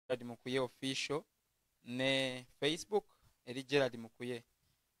Mukuye official ne Facebook eri Gerald Mukuye.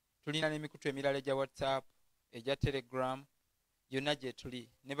 Tulina n'emikutu emirala egya WhatsApp, egya Telegram, yonna gye tuli.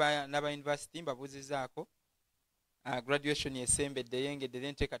 N'aba university mbabuuzizaako graduation esembedde yengedde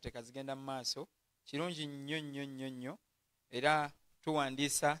n'enteekateeka zigenda mu maaso. Kirungi nnyo era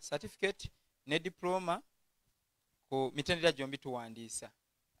tuwandiisa certificate ne diploma ku mitendera gyombi tuwandiisa.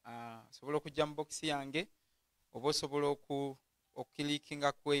 Osobola okujja mu box yange oba osobola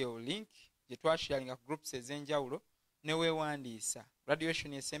okukilikinga ku eyo link gye twasharinga ku groups ez'enjawulo ne weewandiisa.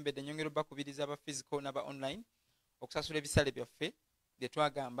 Graduation esembedde nyongera bakubiriza aba physical n'aba online okusasula ebisale byaffe bye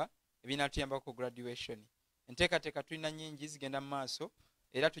twagamba ebinaatuyambako ku graduation. Enteekateeka tulina nnyingi zigenda mu maaso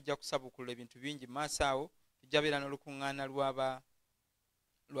era tujja kusabukulula ebintu bingi mu maaso awo. Tujja beera n'olukuŋŋaana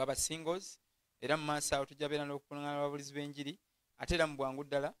lw'aba singles era mu maaso awo tujja beera n'olukuŋŋaana lw'ababulizi b'enjiri ate era mu bwangu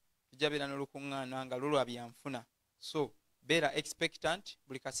ddala tujja beera n'olukuŋŋaana nga lwo lwa byanfuna. So beera expectant,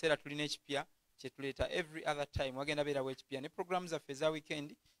 buli kaseera tulina ekipya kye tuleeta every other time. Wagenda beerawo ekipya ne program zaffe eza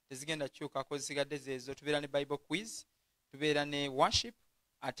weekend tezigenda kyukako zisigadde zeezo. Tubeera ne Bible quiz, tubeera ne worship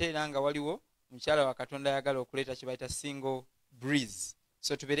ate era nga waliwo mukyala wa Katonda ayagala okuleeta kye bayita single breeze.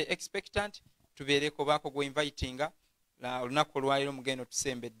 So tubeere expectant, tubeereko baako gwe invitinga olunaku olwaliro mugendo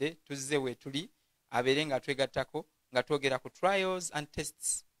tusembedde tuzze we tuli abeere nga twegattako nga twogera ku trials and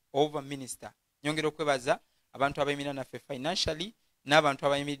tests of a minister. Nyongera okwebaza abantu abayimira naffe financially n'abantu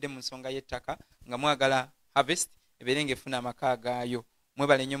abayimiridde mu nsonga y'ettaka nga mwagala harvest ebeere ng'efuna amaka gaayo.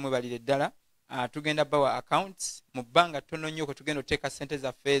 Mwebale nnyo, mwebalire ddala. Tugenda bawa accounts mu bbanga ttono nnyo kwe tugenda oteeka ssente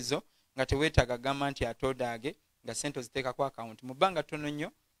zaffe ezo nga teweetaaga gamba nti atoodaage nga ssente oziteeka ku account. Mu bbanga ttono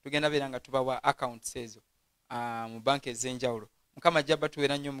nnyo tugenda beera nga tubawa accounts ezo mu banka ez'enjawulo. Mukama ajja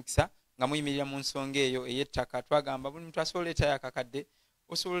batuweera nnyo omukisa nga muyimirira mu nsonga eyo ey'ettaka. Twagamba buli muntu asobola oleetayo akakadde,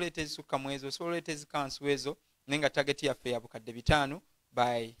 osobola oleeta ezisukka mu ezo, osobola oleeta ezikansu ezo, naye nga target yaffe ya bukadde 5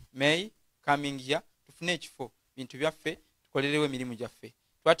 by May coming year tufune ekifo bintu byaffe tukolerewo emirimu gyaffe.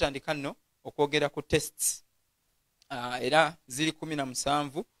 Twatandika nno okwogera ku tests era ziri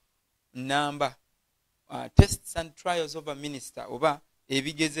 17 namba tests and trials of a minister oba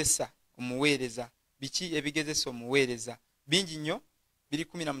ebigezesa omuweereza. Biki ebigezesa omuweereza? Bingi nnyo, biri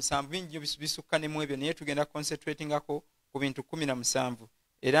 17, bingi nnyo bisukka ne mu ebyo, naye tugenda concentratingako ku bintu 17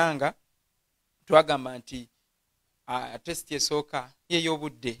 era nga twagamba nti test esooka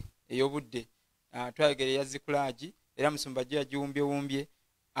ey'obudde twayogera eya zikulagi era musumba gye yagiwumbyewumbye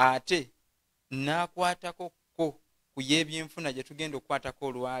ate n'akwatako ku y'ebyenfuna gye tugenda okukwatako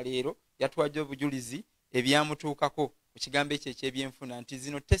olwaleero. Yatuwajja obujulizi ebyamutuukako ku kigambo ekyo eky'ebyenfuna nti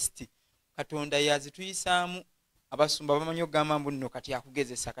zino testi Katonda yazituyisaamu. Abasumba bamanyi okugamba mbu nno kati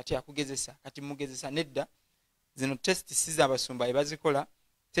akugezesa kati mugezesa. Nedda, zino testi si z'abasumba ebazikola.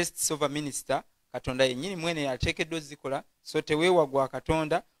 Tests of a minister Katonda yennyini mwene yateekeddwa ozikola. So teweewagwa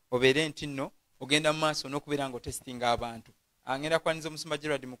Katonda obeere nti nno ogenda mu maaso n'okubeera nga otestinga abantu. Ngenda kwaniza omusumba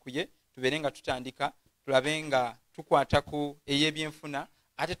Gerald Mukuye tubeere nga tutandika tulabe nga tukwata ku ey'ebyenfuna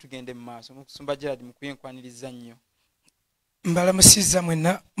ate tugende mu maaso. Omusumba Gerald Mukuye nkwaniriza nnyo. Mbalamusiza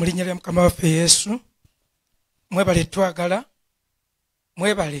mwenna mu linnya lya Mukama waffe Yesu. Mwebale twagala,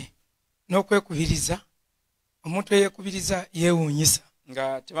 mwebale n'okwekubiriza. Omuntu eyeekubiriza yeewuunyisa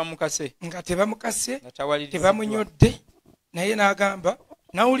nga tebamukase tebamunyodde naye n'agamba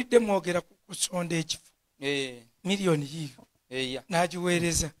nawulidde mwogera ku kusonda ekifo miliyoni yiyo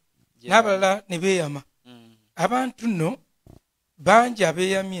n'agiweereza n'abalala ne beeyama. Abantu nno bangi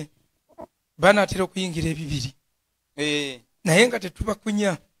abeeyamye banaatera okuyingira ebibiri naye nga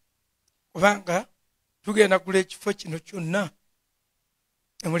tetubakunya kubanga tugenda kugula ekifo kino kyonna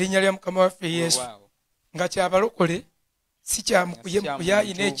mu linnya lya Mukama waffe Yesu nga kyabalokole si kyamukuye mukuye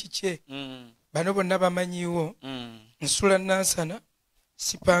ayina ekikye. Bano bonna bamanyiiwo nsula nansana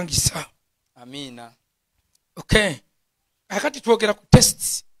sipangisa. Amiina. Okay, akati twogera ku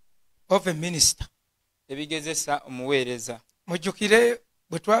tests of a minister, ebigezesa omuweereza. Mujjukire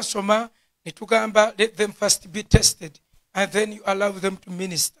bwe twasoma ne tugamba let them first be tested and then you allow them to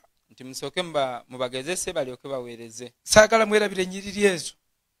minister. Nti musooke mubagezese balyoke baweereze. Saagala mwerabire ennyiriri ezo.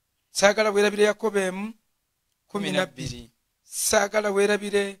 Saagala weerabire Yakobo 12. Saagala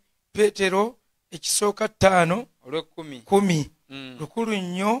weerabire Peetero ekisooka 5 10. Lukulu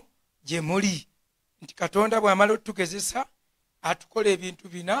nnyo gye muli nti Katonda bw'amala otugezesa atukola ebintu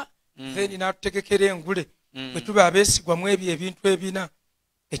 4 then n'atutegekera engule bwe tuba abeesigwa mu ebyo ebintu 4.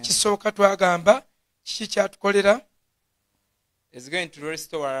 Ekisooka twagamba kiki kyatukolera? Is going to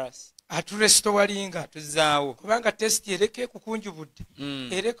restore us. Aturestoringa tuzaawo kubanga test ereke kukunjubudde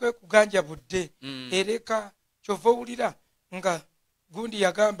ereke kuganja budde ereka kyova owulira nga gundi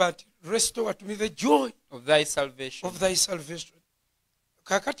yagamba nti restore to me the joy of thy salvation.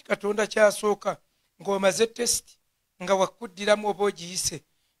 kakati katonda kyasooka ng'omaze test nga wakuddiramu oba ogiyise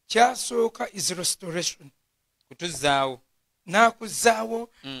kyasooka is restoration kutuzaawo n'akuzaawo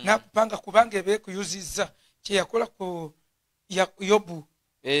n'akupanga kubanga ebeekuyuzizza kyeyakola ku yobu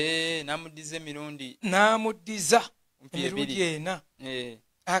n'amuddiza emirundi ena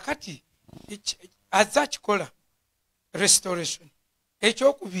akati azza kikola restoration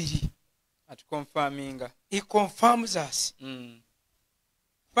ekyokubiri atukonfaminga he confirms us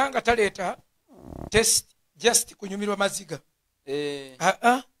kubanga taleeta test just kunyumirwa maziga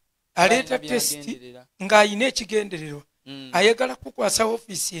aleeta test ng'ayina ekigendererwa ayagala kukwasa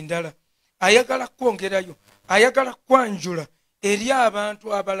ofiisi endala ayagala kwongerayo ayagala kwanjula eri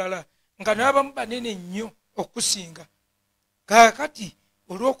abantu abalala nga n'abamu banene nnyo okusinga kaakati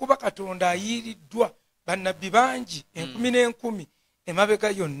olw'okuba katonda ayiiriddwa bannabbi bangi 10,000 emabega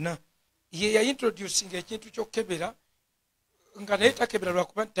yonna ye yaintroducinga ekintu ky'okkebera nga naye takebera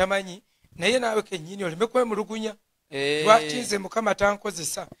lwakuba tamanyi naye naawe kennyini oleme kwemulugunya lwaki nze mukama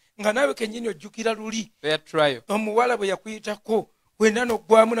tankozesa nga naawe kennyini ojjukira luli omuwala bwe yakuyitako wenna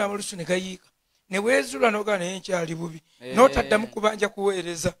n'oggwamu n'amalusu ne gayiika ne weezula n'ogaa naye nkyali bubi n'otaddamu kubanja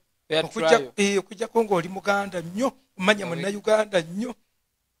kuweereza okujjako ng'oli muganda nnyo omanya munnayuganda nnyo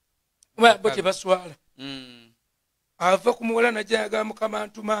bo tebaswala ava ku muwala najayaga mukama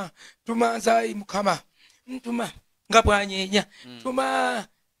ntuma nzaayi mukama ntuma nga bwanyeenya tuma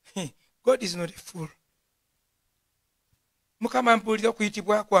God is not a fool. Mukama mbuulira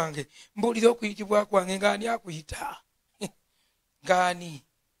okuyitibwa kwange ng'ani akuyita ng'ani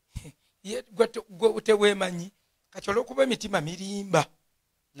gwe teweemanyi kati olw'okuba emitima mirimba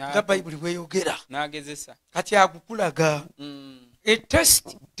nga bayibuli bweyogera kati agukulaga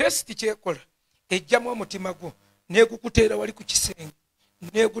test kyekola ejjamu omutima gwo negukuteera wali ku kisenge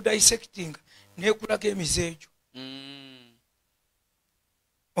negudissectinga nekulaga emizeejo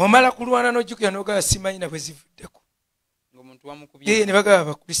omala kulwana n'ojjukira n'ogaba simanyi na bwe zivuddeko ne bagaba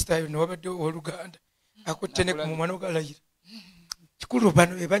abakristaayo ne wabadde ow'oluganda akutte ne ku mumwa n'ogalayira kikulu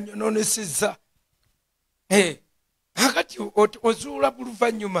bano ebanyonoonesezza akati ozuula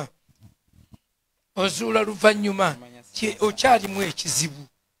luvannyuma okyalimu ekizibu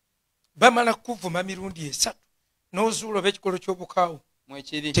bamala kuvuma mirundi 3 n'ozuula oba ekikolo ky'obukaawo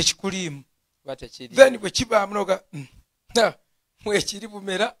tekikuliimu then bwe kibaamu noga mwekiri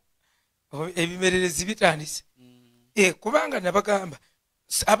bumera ebimererezi bitandise kubanga nabagamba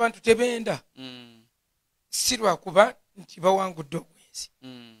abantu tebenda si lwakuba nti bawangudde obwenzi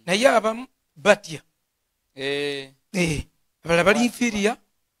naye abamu batya abalala bali inferior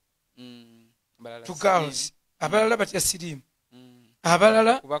to girls abalala batya siriimu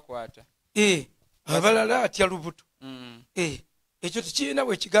abalala atya lubuto ekyo tekirina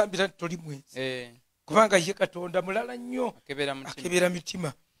bwekigambira nti toli mwenzi kubanga ye katonda mulala nnyo akebera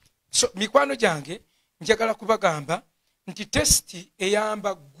mitima. So mikwano gyange njagala kubagamba nti tesiti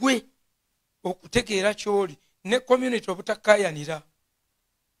eyamba gwe okutegeera kyoli ne community obutakaayanira.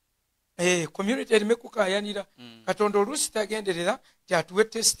 Community erime kukaayanira. Katonda oluusi tagenderera gyatuwe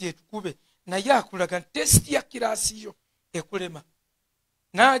tesiti etukube naye akulaga nti tesiti ya kiraasi yo ekulema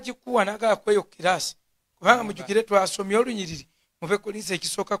n'agikuwa n'agala kweyo kiraasi kubanga mujjukire twasomye olunyiriri mu Bekolinsi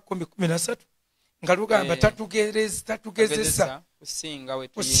ekisooka 10:13 nga lugamba tatugezesa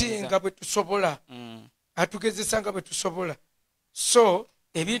kusinga bwe tusobola atugezesa nga bwe tusobola. So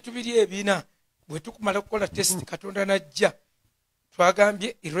ebintu biri ebina bwe tukumala okukola test katonda najja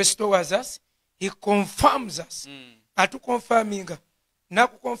twagambye he restores us, he confirms us. Atukonfaminga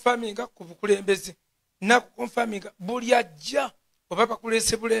nakukonfaminga ku bukulembeze nakukonfaminga buli ajja oba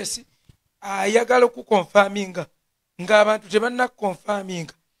bakulese bulesi ayagala okukonfaminga ng'abantu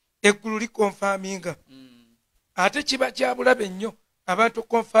tebannakonfaminga eggulu likonfaminga ate kiba kyabulabe nnyo abantu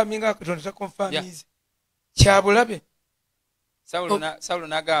okonfaminga katonda takonfamize kyabulabe. Sawulo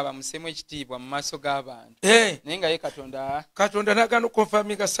n'agamba musemu ekitiibwa mu maaso g'abantu naye nga ye katonda n'agaana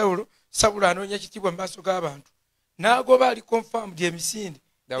okonfaminga Sawulo anoonya ekitiibwa mu maaso g'abantu n'agoba ali confirmed emisinde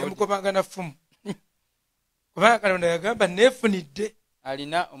yamugobanga na ffumu kubanga katonda yagamba neefunidde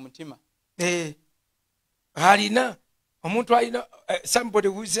alina omutima alina omuntu alina somebody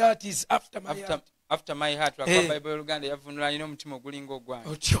whose heart is after my heart Bible Uganda yavunula alina omutima ogulinga ogwange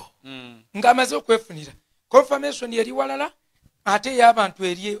otyo ng'amaze okwefunira confirmation eri walala ate y'abantu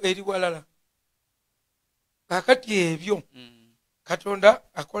eri walala. Kakati ebyo katonda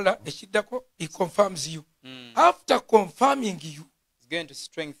akola ekiddako he confirms you. After confirming you is going to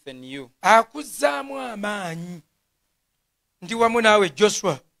strengthen you. Akuzzaamu amaanyi. Ndi wamu naawe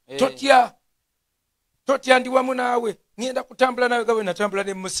Joshua totya ndi wamu naawe ngenda kutambula naawe nga bwe natambula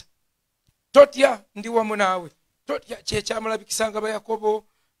ne Musa. Totya ndi wamu naawe totya kyekyamulabikisanga bayakobo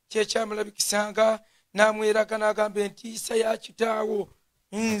kyekyamulabikisanga namweraga n'agamba entiisa ya kitaawo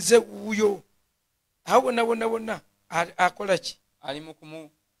nze wuuyo awo wonna akola ki ali mu kumu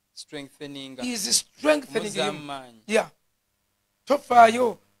strengtheninga is strengthening him Muzammanyi. yeah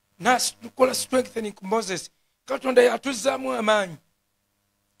tofaayo nakola strengthening ku Moses Katonda yatuzaamu amaanyi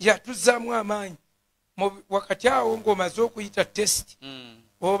wakati awo ng'omaze okuyita test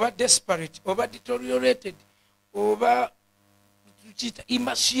oba desperate oba deteriorated oba tukiyita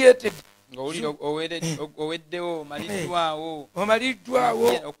emaciated ng'owulira oweddewo omaliddwawo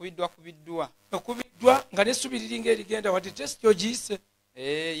okubiddwa nga n'essubi liringa erigenda wati test ogiyise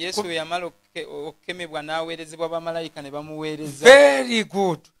yesu bwe yamala okukemebwa n'aweerezebwa bamalayika ne bamuweereza very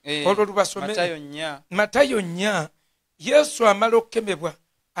good olwo lubasomere Matayo 4 yesu amala okukemebwa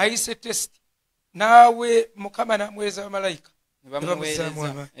ayise test naawe mukama n'amuweereza bamalayika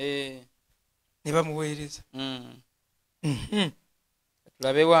ne bamuweereza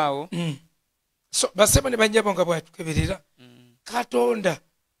tulabewo so basebo ne bannyabo nga bwatukeberera Katonda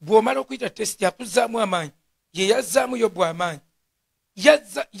bw'omala okuyita test yakuzaamu amaanyi ye yazzaamu Yobu amaanyi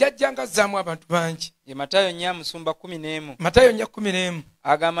yajjanga azzaamu abantu bangi ye Matayo 4:11 Matayo 4:11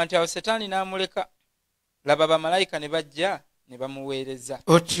 agamba nti awo Setaani n'amuleka laba bamalayika ne bajja ne bamuweereza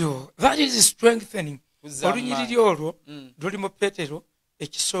otyo that is strengthening olunyiriri olwo luli mu Petero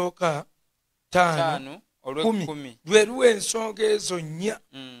ekisooka 5:10 lwe luwa ensonga ezo 4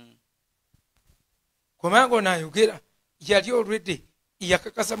 kubanga onaayogera yali olwedde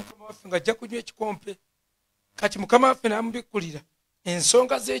yakakasa mukama waffe nga ajja kunywa ekikompe kati mukama waffe n'amubikkulira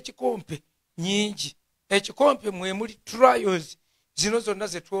ensonga z'ekikompe nyingi ekikompe mwemuli trials zino zonna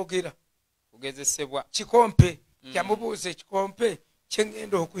zetwogera kugezesebwa kikompe yamubuuza ekikompe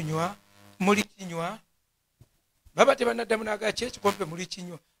kyengenda okunywa muli kinywa baba tebanaddamu nagaa ki ekikompe muli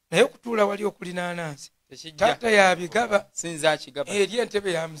kinywa naye okutuula wali okulina anansi taata yabigaba eri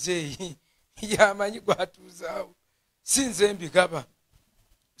entebe ya muzeeyi yamanyi gwatuuzaawo sinze mbigaba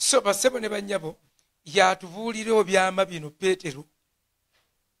so basebo ne bannyabo yatubuulira obyama bino Peetero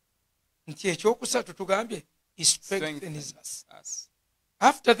nti ekyokusatu tugambye strengthens us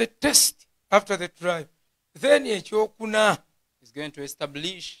after the test after the trial then ekyokuna is going to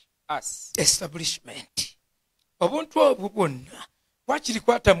establish us establishment obuntu obwo bwonna wakiri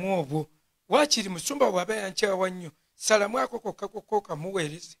kwatamu obwo wakiri musumba bw'aba yankyawa nnyo salamu ako kokka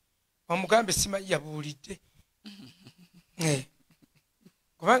kamuweereze omugambe simanyi yabuulidde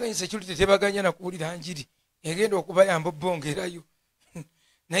kubanga insecurity tebaganya nakuwulira njiri egenda okubayamba obbongerayo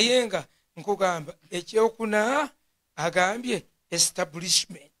naye nga nkugamba ekyokuna agambye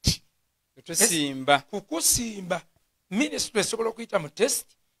establishment kukusimba ministry esobola okuyita mu test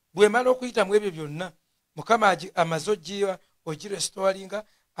bwemala okuyitamu ebyo byonna mukama amaze ogiwa ogirestoringa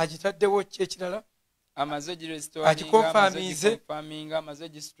agitaddewo kyekirala agikonfaminze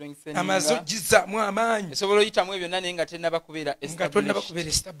amaze ogizaamu amaanyi esobola oyitamu ebyo naye nga tennaba kubeera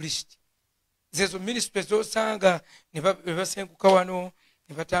established zezo ministry zosanga ne basenguka wano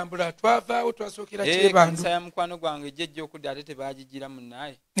ne batambula twavaawo twasookera kyebandu ya mukwano gwange ejjejja okudda ate tebagigira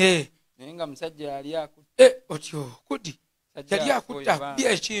munnaye naye nga musajja yali otyo kudi yali akutta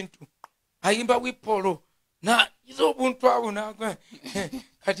akubya ekintu ayimba wipolo nayiza obuntu abo naga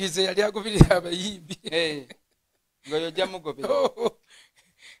kati ze yali agobirira abayimbi ngaoyo ojja mugobera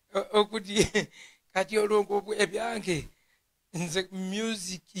okudi kati olwongo ebyange nze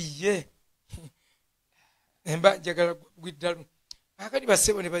music ye emba njagala gwiddalo akati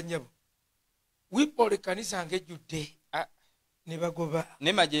basebo ne bannyabo wipolo ekkanisa ng'ejjudde ne bagoba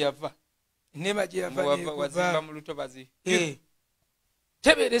nema gye yava wazimba mu lutobazi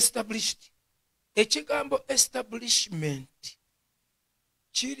tebeera established ekigambo establishment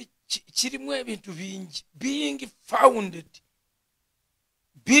kirimu ebintu bingi being founded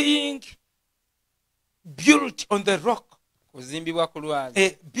being built on the rock kuzimbibwa ku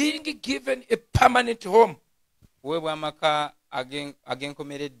lwazi being given a permanent home kuweebwa amaka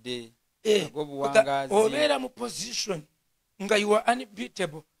ag'enkomeredde ag'obuwangaazi obeera mu position nga you are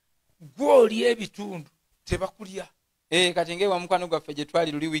unbeatable gw'oli ebitundu tebakulya kati ng'ewa mukwano gwaffe gye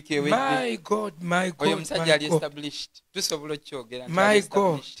twali luli wiiki ewedde oyo omusajja ali established tusobola okukyogera my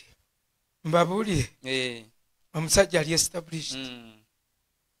god mbabuulire omusajja ali established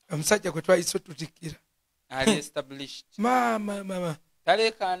omusajja gwe twayise otutikira ali established mama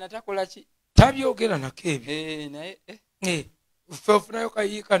talekaana takola ki tabyogera nako ebyo naye ffe ofunayo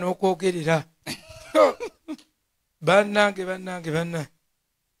kayiika n'okwogerera bannange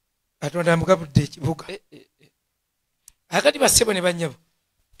Katonda amugabudde ekibuga akati basebo ne bannyabo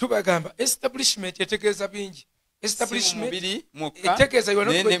tubagamba establishment etegeeza bingi establishment etegeeza you are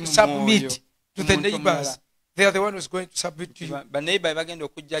not going to submit to the neighbors they are the one who's going to submit to you. baneighbor bagenda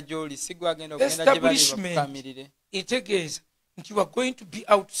okujja gy'oli si gwe agenda okugenda gye bali bakukamirire. Itegeeza nti you are going to be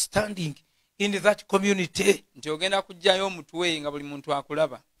outstanding in that community. Nti ogenda kujjayo omutwe nga buli muntu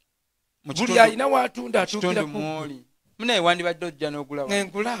akulaba. Buli alina waatunda atuukira mwoli. Munaye wandibadde ojja n'ogula wano.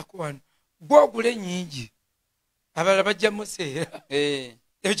 Ngulaako wano. Gw'ogula ennyingi. Abalala bajja museera.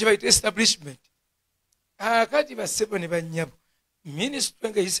 Ebyo kye bayita establishment. Kati bassebo ne bannyabo. Ministry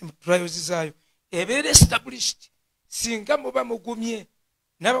nga yise mu trials zaayo ebeera established singa muba mugumye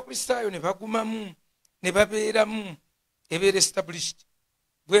n'abakristaayo ne bagumamu ne babeeramu ebeera established.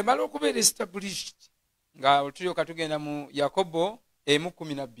 Bwemala okubeera established nga tulyoka tugenda mu Yakobo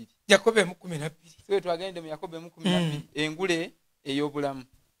 1:12. Yakobo 1:12. Siwe twagende mu Yakobo 1:12 engule ey'obulamu.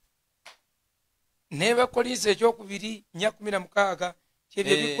 N'Abakolinso ekyokubiri 4:16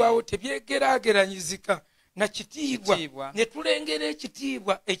 kyebyo bigwawo tebyegeraageranyizika na kitiibwa ne tulengera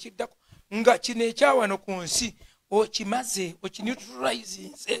ekitiibwa ekiddako nga kino ekyawano ku nsi okimaze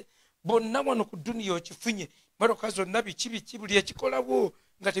okineutralizinze bonna wano ku duniya okifunye motoka zonna biki buli ekikolawo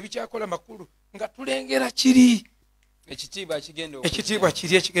nga tebikyakola makulu nga tulengera kiri ekitiibwa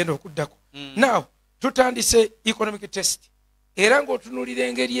kiri ekigenda okuddako. Now tutandise economic test era ng'otunuulira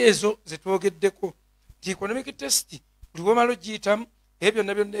engeri ezo ze twogeddeko nti economic test buli womala ogiyitamu ebyo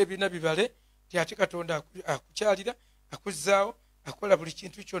byonna ebirina bibale ti ate Katonda akukyalira akuzzaawo akola buli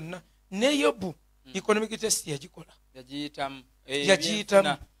kintu kyonna. Ne Yobu economic test yagikola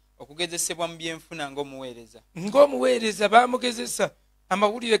yagiyitamu okugezesebwa mu byenfuna ng'omuweereza bamugezesa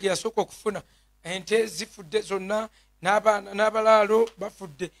amawulire ge yasooka okufuna ente zifudde zonna n'abaana n'abalaalo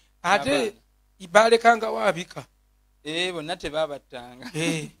bafudde ate balekangawo abika bonna tebabattanga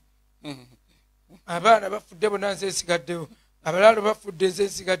abaana bafudde bonna nze nsigaddewo abalaalo bafudde nze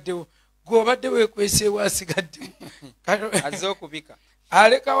nsigaddewo gw'obadde weekweseewo asigaddewo azze okubika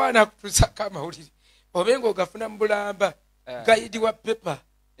alekawo anakutuusako amawulire obe ng'ogafuna mu bulamba gayidiwa pepa.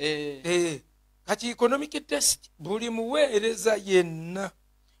 Kati economic test buli muweereza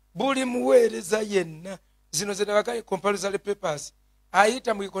yenna zino ze nabagaye compulsory papers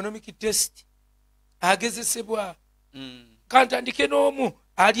ayita mu economic test agezesebwa. Kantandike n'omu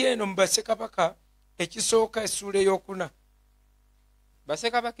ali eno mu Bassekabaka ekisooka essuula ey'okuna.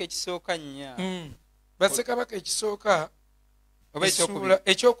 Bassekabaka ekisooka nnya. Bassekabaka ekisooka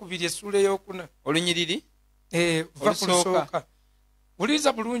ekyokubiri essuula ey'okuna. Olunyiriri? Va ku lusooka.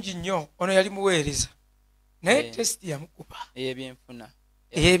 Wuliza bulungi nnyo ono yali muweereza naye test yamukuba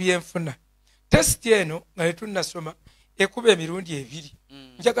ey'ebyenfuna. Test eno nga netunnasoma ekuba emirundi ebiri.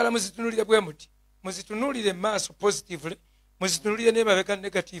 Njagala muzitunulire bwe muti muzitunulire maaso positively muzitunulire n'emabega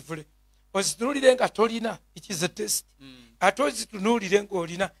negatively. Ozitunulire nga tolina it is a test ate ozitunulire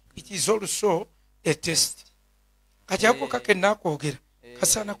ng'olina it is also a test. Kati ako kakenna akoogera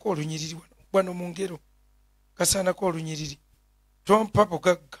kasaanako olunyiriri wano mu ngero kasaanako olunyiriri. Tompa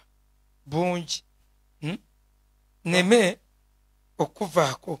bugagga bungi neme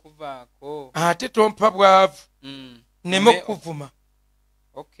okuvaako ate tompa bwavu neme okuvuma.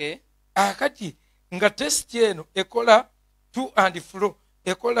 Akati nga test eno ekola to and fro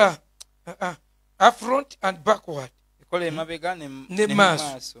ekola front and backward ekola emabega ne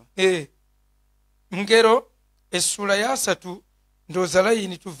maaso. Ngero essula ya 3 ndooza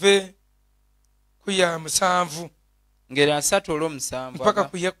layini tuve ku ya 7 ngero 3 olw'omusanvu mpaka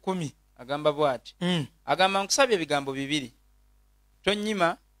ku ya 10 agamba bw'ati. Agamba nkusabye ebigambo bibiri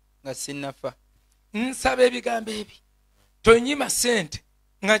tonyima nga sinnafa. Nsaba ebigambo ebi tonyima sente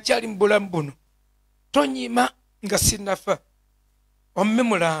nga kyali mu bulamu buno tonyima nga sinnafa omme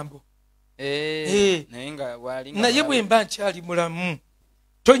mulambo. Naye bwe mba nkyali mulamu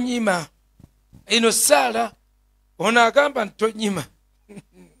tonyima. Eno Saala ono agamba nti tonyima.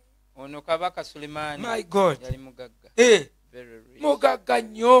 Ono Kabaka Sulemaani my God yali mugagga. Mugagga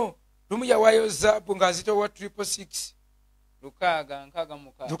nnyo. Lumu yawaayo zaabu ng'azitowa 666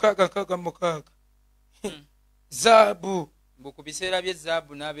 666 zaabu ku biseera bye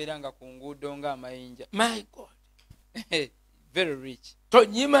zaabu n'abeera nga ku nguudo ng'amayinja. My God very rich.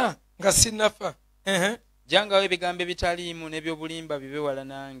 Tonyima nga sinnafa. Jangawo ebigambo ebitaliimu n'ebyobulimba bibe wala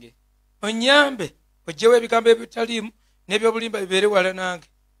nange. Onyambe ogyewo ebigambo ebitaliimu n'ebyobulimba bibeere wala nange.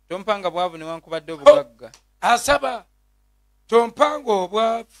 Tompanga bwavu newankubadde obugagga. Asaba tompanga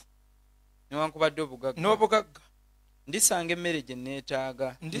obwavu newankubadde n'obugagga. Ndisanga emmere gye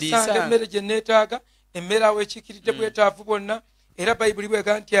neetaaga emmere awo ekiikiridde bwetaavu bwonna. Era Bayibuli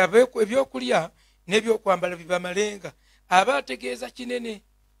bwega nti ebyokulya n'ebyokwambala bibamalenga. Aba ategeeza kinene.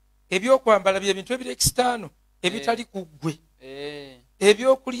 Ebyokwambala by'ebintu ebiri ekisitaano ebitali ku ggwe.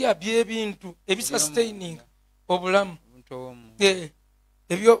 Ebyokulya by'ebintu ebisustaining obulamu.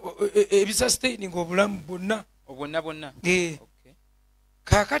 ebisustaining obulamu bwonna bwonna.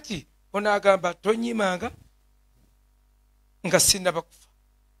 Kaakati onaagamba tonyimanga nga sinnaba kufa,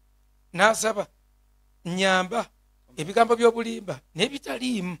 n'asaba nyamba ebigambo by'obulimba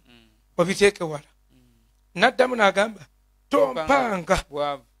n'ebitaliimu obiteeke wala, n'addamu n'agamba tompanga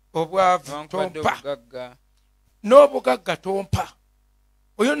obwavu tompa, n'obugagga tompa.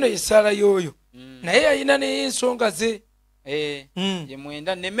 Oyo nno yesaala y'oyo, naye yalina naye ensonga ze. Ye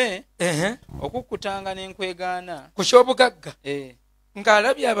mwenda nneme okukkutanga n'enkwegaana ku ky'obugagga,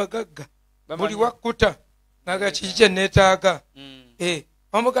 ng'alabye abagagga buli wakkuta naga kiki kye neetaaga,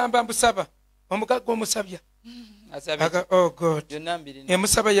 omugamba mbusaba, omugagga omusabya oh God,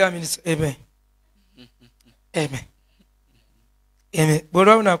 emusaba yaminisa eme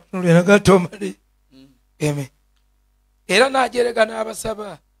bwolwawo nakutunulira nagatomale era n'ajerega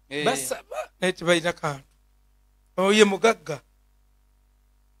n'abasaba basaba naye tebalina kantu. Oye mugagga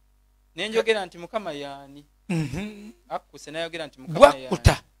nenjogera nti Mukama yaani akkuse nayogera nti Mukama yaani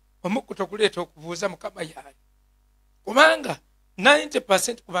bwakkuta omukkuta okuleeta okubuuza Mukama yaani, kubanga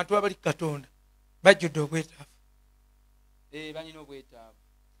 90% ku bantu abali Katonda bajjudde obwetaavu. Balina obwetaavu.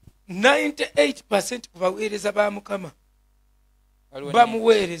 98% ku baweereza ba Mukama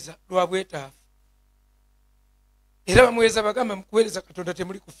bamuweereza lwa bwetaavu, era bamuweereza bagamba mukuweereza Katonda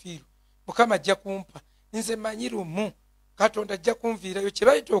temuli kufiirwa, Mukama ajja kumpa, nze manyi lumu Katonda ajja kunviirayo, kye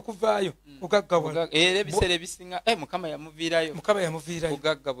bayita okuvaayo kugaggawala. Era ebiseera ebisinga Mukama yamuviirayo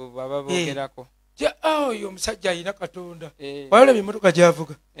kugagga bwe baba boogerako. Oyo omusajja alina Katonda, wayolabye emmotoka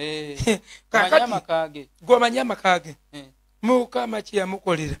gy'avuga, gw'omanyi amaka ge Mukama kye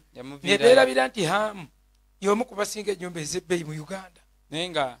yamukolera, nebeerabira nti hamu y'omu ku basinga ennyumba ez'ebbeeyi mu Uganda, naye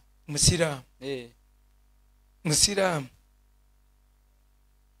nga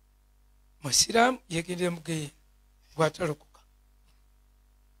musiraamu yegendera Mukuye bw'atalokoka.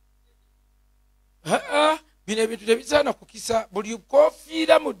 Bino ebintu tebisaana kukisa. Buli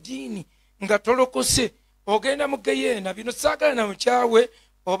kofiira mu ddiini nga tolokose ogenda Mukuyeena, bino saagala na mukyawe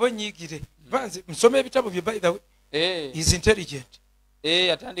oba onyiigire. Banze nsoma ebitabo bye, by the way is intelligent.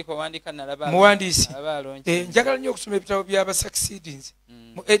 Atandika owandiika nalaba muwandiisi. Njagala nnyo okusoma ebitabo by'aba succeedings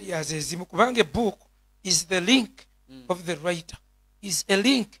mu areas ezimu, kubanga book is the link of the writer, is a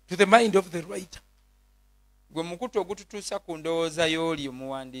link to the mind of the writer. Gwe mukutu ogututuusa ku ndowooza y'oli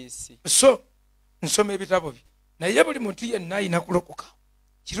omuwandiisi. So nsoma ebitabo bye, naye buli muntu yenna alina kulokoka.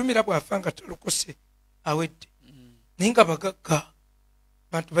 Kirumira bw'afa nga talokose awedde, naye nga bagagga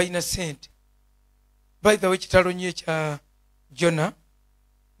bantu balina ssente. By the way, kitalo nnyo ekya Jona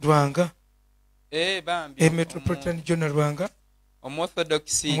Lwanga, Metropolitan Jona Lwanga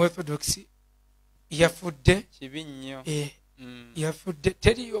Omorthodox yafudde kibi nnyo, yafudde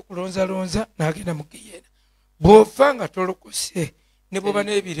teriyo okulonzalonza n'agenda mu Mukuyeena. Bw'ofa nga tolokose ne bw'oba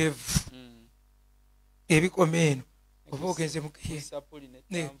n'ebirevu ebikoma eno oba ogenze mu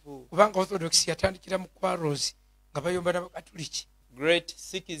Mukuyeena, kubanga Orthodox yatandikira mu Quarles nga bayomba n'Abakatuliki. Great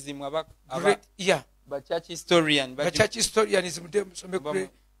Sikhism ba church historians musome kule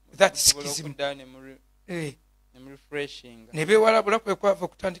that Sikhism ne beewalabula kwe kwava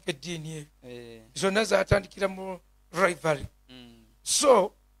okutandika eddiini eyo, zonna zaatandikira mu rivalry.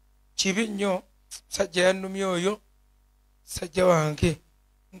 So kibi nnyo, sajja yannumya oyo, sajja wange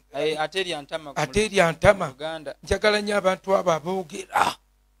ate eryantama. Njagala nnyo abantu abo aboogera,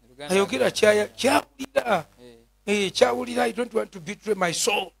 ayogera kyawulira, kyawulira. I don't want to betray my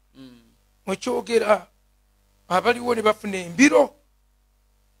soul. Mwekyogera abaliwo ne bafuna embiro,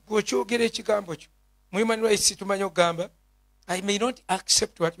 bw'okyogera ekigambo kyo Human rights tumanya ogamba, I may not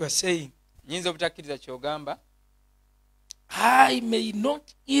accept what you are saying. Nyinza obutakkiriza ky'ogamba. I may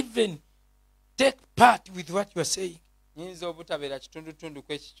not even take part with what you are saying. Nyinza obutabeera kitundutundu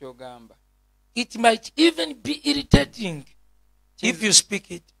kw'eki ky'ogamba. It might even be irritating if you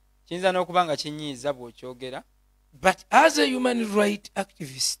speak it. Kiyinza n'okuba nga kinyiiza bw'okyogera. But as a human right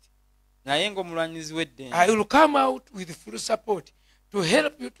activist, naye ng'omulwanyizi w'eddembe, I will come out with full support to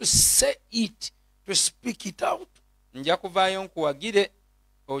help you to say it, to speak it out. Nja kuvaayo nkuwagire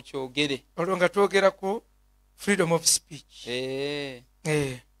okyogere. Olwo nga twogera ku freedom of speech.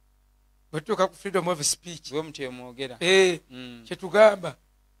 Bwetuuka ku freedom of speech, bwe mutyo mwogera. Kyetugamba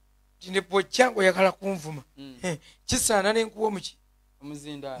nti ne bw'ojjanga oyagala kunvuma, kisaana ne nkuwa omuki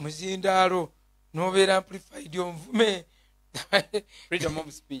omuzindaalo n'obeera amplified onvume. Freedom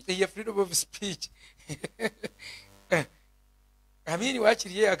of speech. Freedom of speech. Amini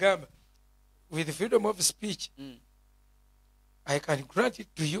wakiri ye agamba, with the freedom of speech, I can grant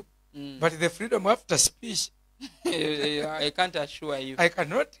it to you, but the freedom after speech, I can't assure you. I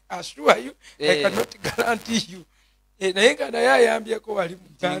cannot assure you. I cannot guarantee you. naye nga naye ayambyeko wali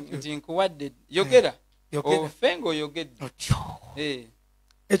nti nkuwadde yogera ofe ng'oyogedde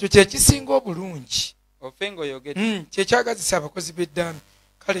ekyo kyekisinga obulungi ofe ng'oyogedde kyekyagazisa abakozi b'eddaami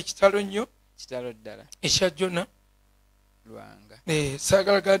kale kitalo nnyo kitalo ddala ekya jona lwanga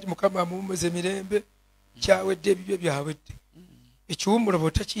saagalaga nti mukama amuwummuza emirembe kyawedde ebibyo byawedde ekiwummulo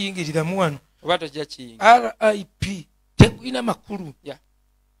bw'otakiyingiriramu wano oba tojja kiyingira RIP tekulina makulu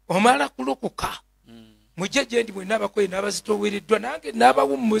omala kulokoka mujje gye ndi mwenna abakoye n'abazitoowereddwa nange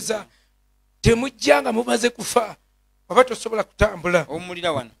n'abawummuza temujja nga mumaze kufa oba tosobola kutambula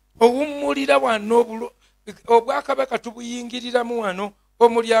owummulira wano obwakabaka tubuyingiriramu wano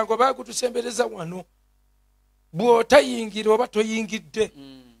omulyango baagutusembereza wano bw'otayingira oba toyingidde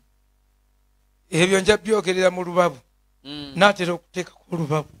ebyo nja byogerera mu lubabu naatera okuteekako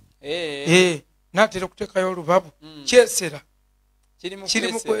olubabu naatera okuteekayo olubabu kyesera kiri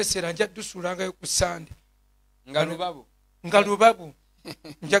mu kwesera nja ddusuulangayo ku sande nga lubabu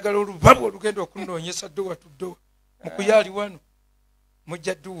njagala olubabu olugenda okunoonyesa ddowa tuddowa mukuyaali wano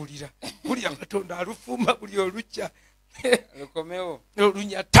mujja dduwulira buli akatonda alufumba buli olujja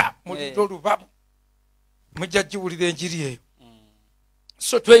olunyata mulira olubabu mujja giwulira enjiri eyo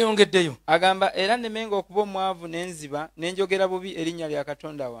so tweyongeddeyo agamba era nemenga okuba omwavu nenziba nenjogera bubi erinnya lya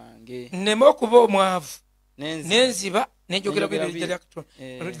katonda wange nneme okuba omwavu nenziba nenjogera bubi erinnya lya katonda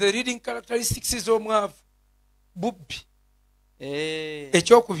the reading characteristics z'omwavu bubbi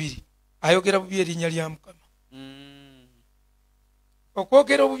ekyokubiri ayogera bubi erinnya lya mukama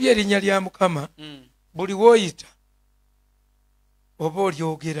okwogera obubi erinnya lya mukama buli wooyita oba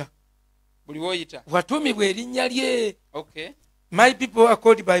olyogera watuumibwa erinnya lye my people are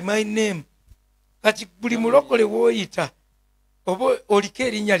called by my name kati buli mulokole wooyita oba oliko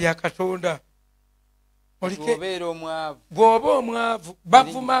erinnya lya katonda bw'oba omwavu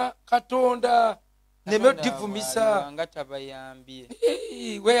bavuma katonda nemodivumisa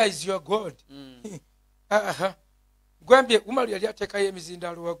where is your god gwambye umalu yali ateekayo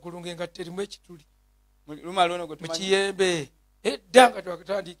emizindaalo waggulu ng'engatta erimu ekituli mu kiyembe edda nga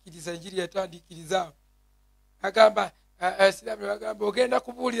twakatandikiriza enjiri yatandikiriza agamba siramu bagamba ogenda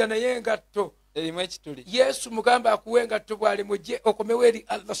kubuulira naye engatto erimu ekituli yesu mugamba akuwa engatto bwali mujje okomewo eri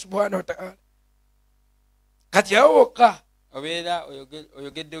allah subhanahu wataala kati awoka obeera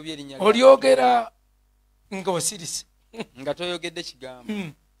oyogedde oby erinnya olyogera ng'osirise nga toyogedde kigambo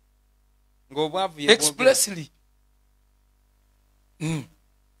ng'obwavu expressly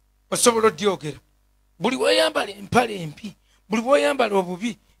osobola odyogera buli weeyambala empale empi buli weeyambala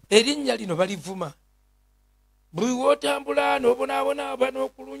obubi erinnya lino balivuma buli wootambula n'obonaabona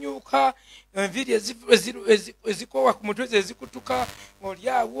n'okulunyuka enviiri ezikoowa ku mutwe ezikutuka oli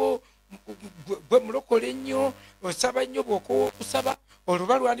awo gwe mulokole ennyo osaba nnyo bw'okoowa okusaba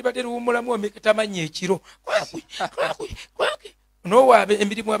oluba lwandibadde luwummulamu omeketa amannya ekiro n'owaaba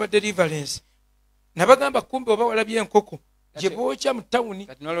emirimu aba deliverance nabagamba kumbe oba walabye enkoko gye bookya mu tawuni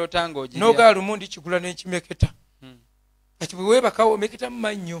n'ogaa lumundi kigula n'ekimeketa kati bwe weebakawo omeketamu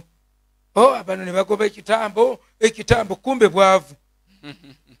mannyo abano ne bagoba ekitambo kumbe bwavu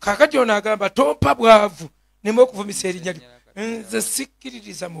kakati ono agamba tompa bwavu nemu okuvumisa erinnya lyo nze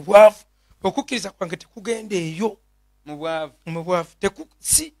sikkiririza mu bwavu okukkiriza kwange tekugenda eyo mu bwavu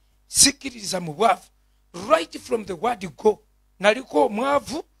sikkiririza mu bwavu right from the word go naliko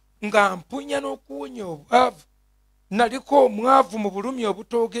omwavu nga mpunya n'okuwunya obwavu naliko omwavu mu bulumi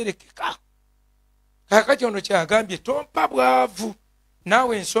obutoogerekeka kakati ono kyagambye tompa bwavu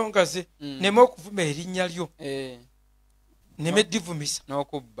naawe ensonga ze neme okuvuma erinnya lyo neme divumisa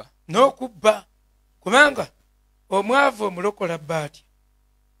n'okubba kubanga omwavu omulokola bbaatya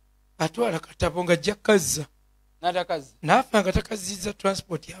atwala katabo nga ajja kazza naafa nga takazizza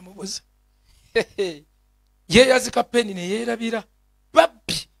transport yamubuza yeeyazika peni ne yeerabira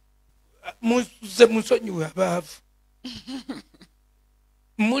babbi muze munsonyiwe abaavu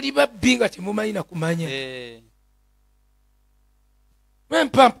muli babbi nga temumanyi na kumanya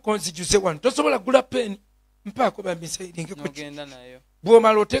mpa konzijuze wano tosobola gula peni mpaako bamisairingeko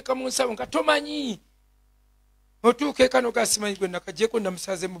bw'omala oteeka mu nsawo nga tomanyi otuuka ekano gasimanyi gwe nakagyeko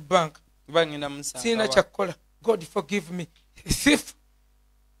namusaze mu banka sirina kyakukola god forgive me thief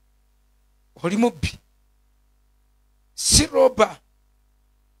oli mubbi si roba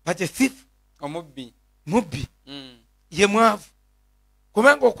but a thief mubbi ye mwavu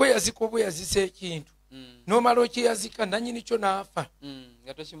kubanga okweyazika obweyazisa ekintu n'omala okyeyazika nanyini kyo n'afa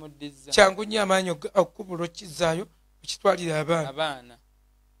kyangu nnyo amaanyi okukubula okkizaayo okitwalira abaana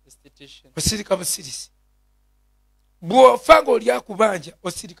osirika busirisi bw'ofa ng'oli akubanja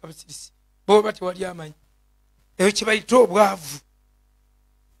osirika busirisi bw'oba tewali amanyi eyo kye bayita obwavu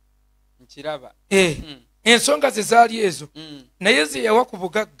ensonga ze zaali ezo naye ze yawa ku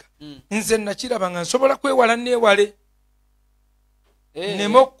bugagga nze nakiraba nga nsobola kwewala neewale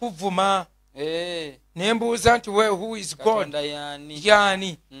neme okuvuma nembuuza nti who is God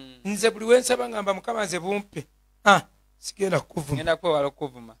yaani nze buli wensaba ngamba mukama nze bumpe sigenda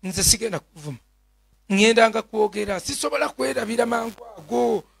kukuvuma nze sigenda kukuvuma ŋŋendanga kwogera sisobola kwerabira mangu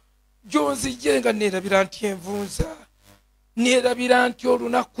ago gyonzijje nga neerabira nti envunza neerabira nti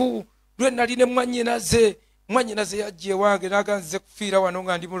olunaku lwe nali ne mwannyinaze yajja ewange naga nzize kufiira wano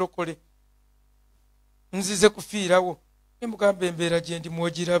nga ndi mulokole nzize kufiirawo nemugamba embeera gye ndi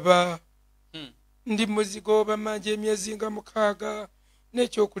mwogiraba ndi muzigo bamanja emyezi nga 6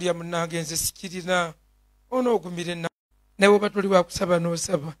 n'ekyokulya munnange nze sikirina onoogumire nawe oba toli wakusaba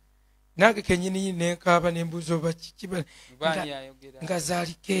n'osaba nange kenyini nenkaaba nembuuza oba kikiba nga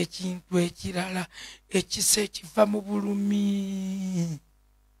zaaliko ekintu ekirala ekisa ekiva mu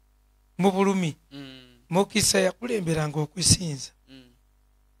bulumi Mukisa yakulemberanga okusinza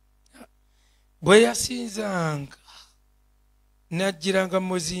bwe yasinzanga najjiranga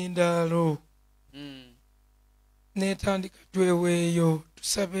muzindaalo netandika tweweeyo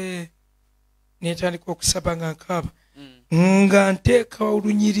tusabe netandika okusaba nga nkaaba nga nteeka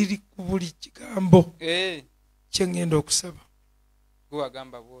olunyiriri ku buli kigambo kyengenda okusaba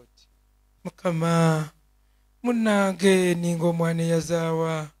Mukama munnange ninga omwana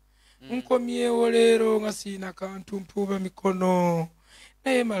eyazaawa nkomyewo leero nga siina kantu mpuuba mikono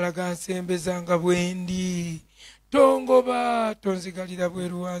naye mala gansembezanga bwendi tongoba tonzigalira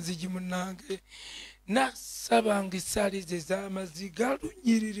bweru wanzigi munnange nasabanga essaali ze z'amaziga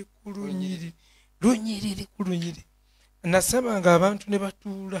lunyiriri ku lunyiriri nasabanga abantu ne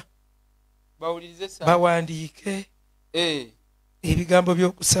batuula bawandiike ebigambo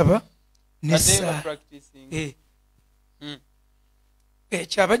by'okusaba n'essaala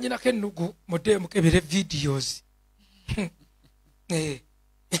ekyabanyinako ennugu muddeemukebere videos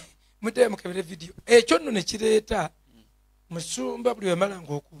muddeemukebere video ekyo nno ne kireeta musumba buli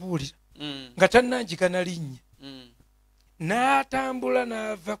wemalanga okubuulira nga tannanjigana linnya n'atambula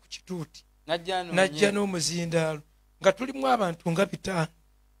n'ava ku kituuti n'ajja n'omuzindaalo nga tulimu abantu nga 5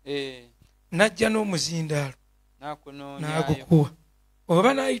 n'ajja n'omuzindaalo n'agukuwa oba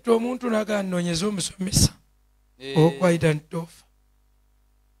n'ayita omuntu n'agaa nnoonyeza omusomesa okwaidan tofa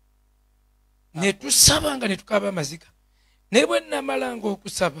ne tusaba nga ne tukaaba amaziga naye bwe namalanga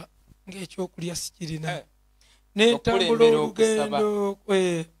okusaba ng'ekyokulya sikirina nentambula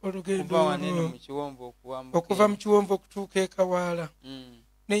olugendo okuva mu kiwonvu okutuuka ekawaala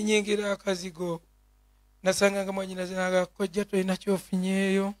nenyingira akazigo nasanganga mwannyinaze nagakojja tolina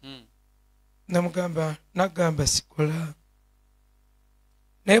kyofunyeeyo nagamba sikola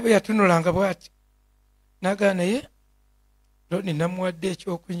naye bwe yatunulanga bw'ati nagaa naye loni namuwadde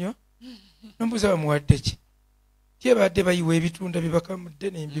ekyokunywa nombuuza bamuwadde ki kyebadde bayiwa ebitunda bibakamudde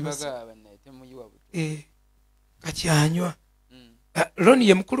nembibasa kakyanywa loni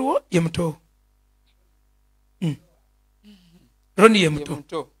ye mukulu wo ye muto loni ye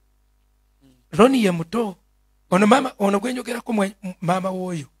muto ono gwenjogerako maama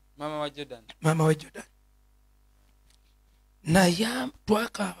w'oyo maama wa Jordan naye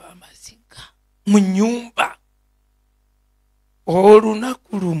twakaaba amaziga mu nnyumba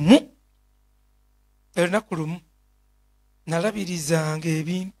olunaku lumu nalabirizanga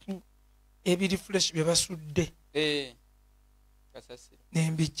ebintu ebiri fresh bye basudde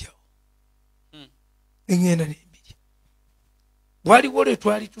nembijjawo engenda nembirya waliwo lwe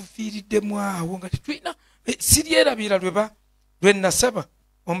twali tufiiriddemu awo nga tetulina siryerabira lwe nasaba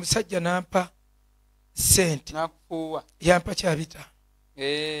omusajja nampa sente yampa kya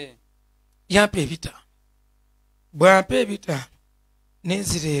 5 yampa 5 bwampa 5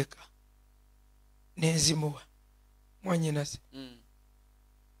 nenzireeka nenzimuwa mwannyinaze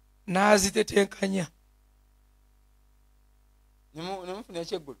n'azitetenkanya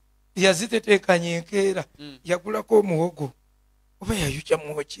yazitetenkanya enkeera yagulako omuwogo oba yayuja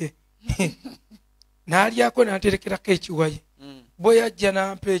mwokye n'alyako n'aterekerako ekiwayi bwe yajja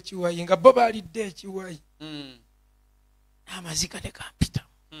n'ampa ekiwayi nga bo baalidde ekiwayi n'amaziga ne gampita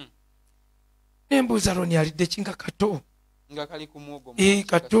nembuuza loni alidde kinga kato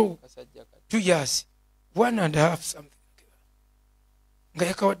kato 2 years 1.5 something nga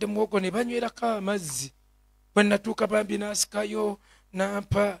yakawadde muwogo ne banywerako amazzi bwe natuuka bambi n'asikayo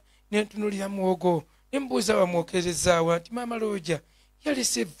nampa nentunulira muwogo nembuuza bamwokerezaawa nti maama looja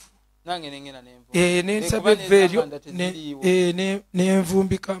yalese evvu nensaba evvu eryo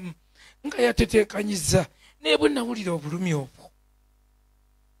nenvumbikamu nga yateteekanyiza naye bwe nawulira obulumi obwo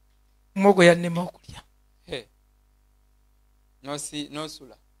muwogo yannema okulya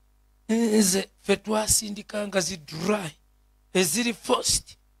nze ffe twasindikanga zi dry eziri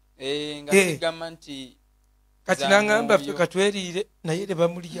forced nga zigamba nti kati naŋŋamba ffe katweriire naye ne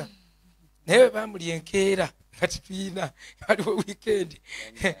bamulya naye bwe bamulya enkeera kati tuyina waliwo wiikendi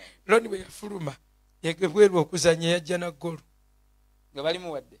loni bwe yafuluma yegebweru okuzanya yajja na ggolo nga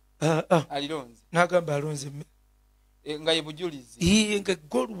balimuwadde alironze n'agamba alonze emmere nga ye bujulizi nga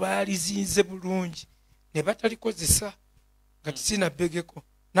eggolu baalizinze bulungi ne batalikozesa nga tisinabegeko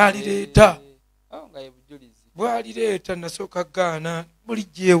n'alireeta nga ye bujulizi bwalireeta nasooka gaana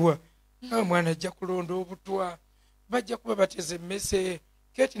bulijjeewa mwana ajja kulonda obutwa bajja kuba bateze emmese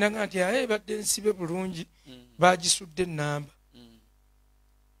keeti nanga nti aye badde nsibe bulungi bagisudde ennamba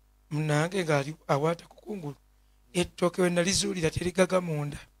munange ng'ali awaata kukungulu ettooke we nalizuulira terigaga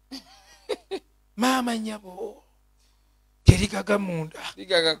munda maama nyabo terigaga munda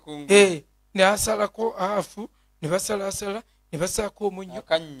ne asalako afu ne basalasala ne basaako omunnyo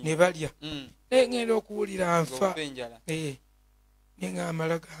ne balya naye ŋŋenda okuwulira nfa ne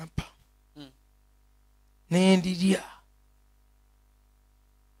ŋŋamala gampa ne ndirya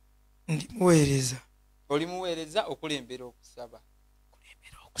ndimuweereza olimuweereza okulembera okusaba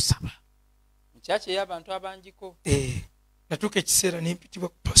mukyaki ey'abantu abangiko natuuka ekiseera nempitibwa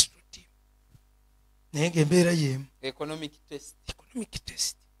ku pastoral team naye ng'embeera y'emu economic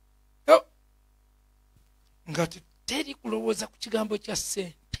test nga teri kulowooza ku kigambo kya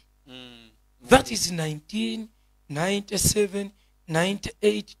ssente that is 1997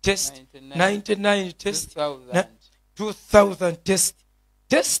 98 test 99 test 2000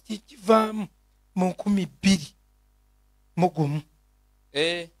 test kivaamu mu 2001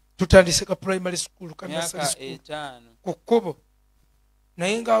 tutandise ka primary school ka nursery school ku kkubo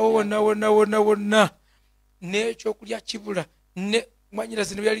naye ngaawo wonna n'ekyokulya kibula ne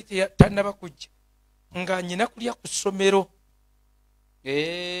mwanyirazi ne byali tannaba kujja nga nyina kulya ku ssomero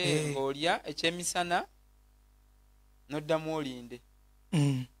ng'olya ekyemisana n'oddamu olinde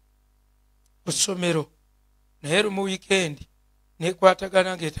ku ssomero naye lumu wiikendi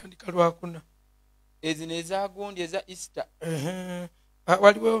nekwatagana ng'etandika lwakuna ezino ezagundi eza easter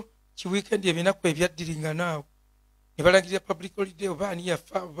waliwo kiwiikendi ebinaku ebyaddiringa naawo ne balangirira public holiday obaani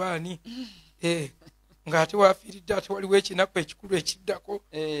yafa obaani ng'ate wafiiridde ate waliwo ekinaku ekikulu ekiddako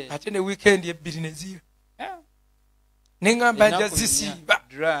ate ne wiikendi ebbiri ne ziba neŋŋamba nja zisiiba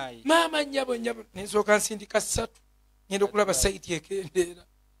maama nyabo nensooka nsindika 3 ngenda okulaba sayiti ekendeera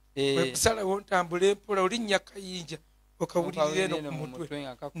wekusalawo ntambula empola olinnya kayinja okawulirira eno ku mutwe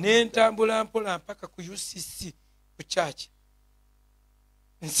nentambula mpola mpaka ku UCC ku kyaki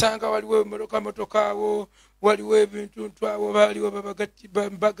nsanga waliwo motoka awo waliwo ebintu awo baaliwo babagati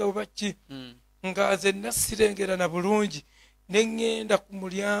baki nga nze nasirengera na bulungi neŋŋenda ku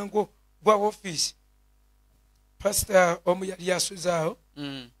mulyango gwa ofiisi pasita omu yali asuzaawo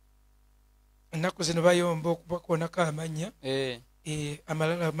ennaku zino bayomba okubakoonako amannya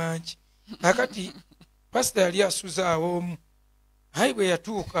amalala mangi akati pasita yali asuzaawo omu ayi bwe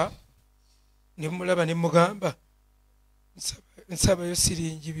yatuuka ne mulaba ne mugamba nsabayo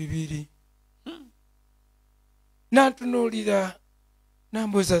siringi 2 nantunuulira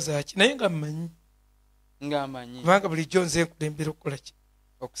nambuuza zaaki naye nga mmanyi kubanga bulijjo nze nkulembera okukola ki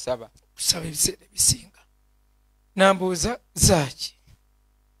okusaba ebiseera ebisinga nambuuza zaaki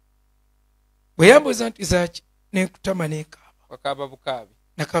bwe yambuuza nti zaaki nenkutama nekaaba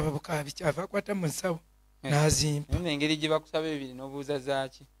nakaaba bukaabi kyava akwata mu nsawo n'azimpa engeri gye bakusaba ebiri n'obuuza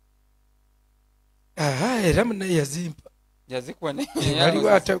zaaki era munaye yazimpa waliwo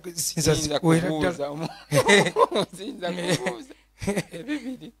atasinza zikuwera ddala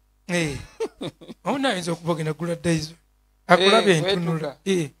awo nayinza okuba ogenda gula daizo akulaba entunula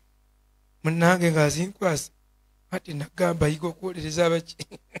munange ng'azinkwasa ati nagamba yiga okuwolereza abaki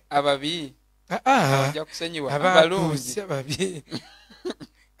ababi abaluusi ababi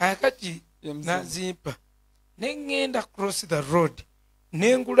akati nazimpa neŋŋenda cross the road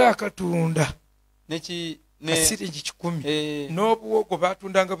nengula akatunda kasiringi 10 n'obuwogo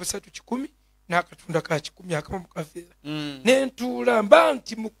batundanga 3 n'akatunda ka 10 akamu mu kaveera nentuula mba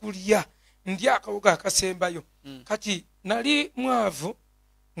nti mukulya ndi akawogo akasembayo kati nali mwavu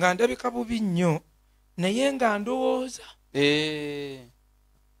nga ndabika bubi nnyo naye nga ndowooza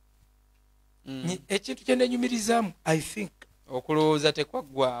ekintu kye nenyumirizaamu I think okulowooza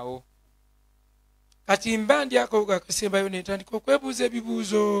tekwaggwaawo kati mba ndi akawogo akasembayo netandika okwebuuza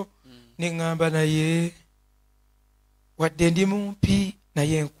ebibuuzo neŋŋamba naye wadde ndi mumpi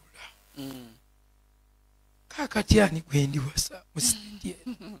naye nkula kaakati ani gwe ndiwasa musindi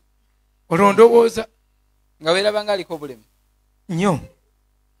eno olondowooza nga weeraba nga aliko obulemu nnyo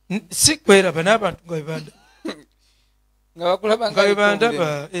si kweraba n'abantu nga webandaba nga bakulaba nga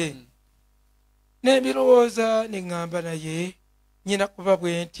webandaba Nebirowooza ne ŋŋamba naye nyina kuba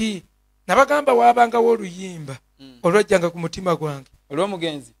bwe nti nabagamba waabangawo oluyimba olwajjanga ku mutima gwange lwa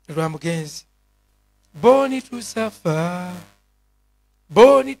mugenzi. Boni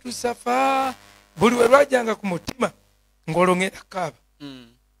tusafa buli we lwajjanga ku mutima ng'olwo ŋŋenda kaaba.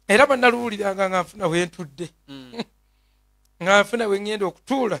 Era bwe naluwuliranga nga nfuna we ntudde nga nfuna we ŋŋenda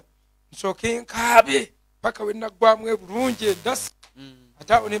okutuula nsooke nkaabe paka we naggwamu ebulungi endasi.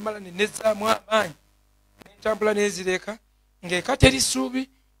 Ate awo ne mala ne nezzaamu amaanyi nentambula n'ezireka ng'eka teri ssuubi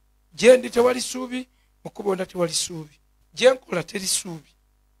gye ndi tewali ssuubi mukubonda tewali ssuubi gye nkola teri ssuubi.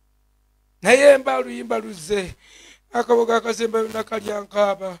 Naye mba oluyimba luzze akaboga akazemba yonna kalya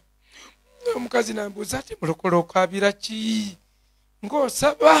nkaaba. Omukazi nambuuza ati mulokole okaabira ki?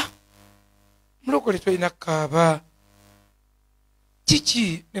 Ng'osaba mulokole tolina kukaaba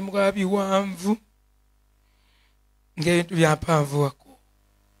kiki? Ne mugaba biwanvu ng'ebintu byampanvuwako.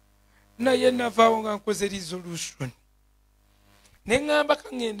 Naye navaawo nga nkoze resolution ne ŋŋamba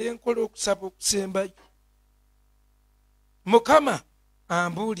kaŋŋende nkola okusaba okusembayo. Mukama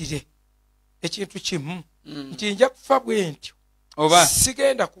ambuulire ekintu kimu nti nja kufa bwe ntyo oba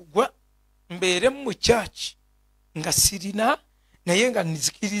sigenda kugwa mbeeremu mu kyaki nga sirina naye nga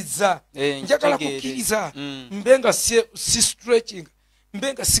nzikiriza. Njagala kukkiriza mbe nga si stretching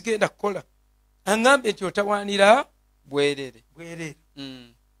mbe nga sigenda kukola. Aŋŋambe nti otawaanira bwerere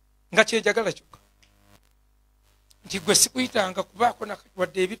nga kyenjagala kyokka nti gwe sikuyitanga kubaako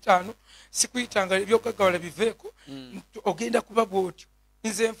wadde ebitaano sikuyitanga ebyogaggawala biveeko ogenda kuba bw'otyo.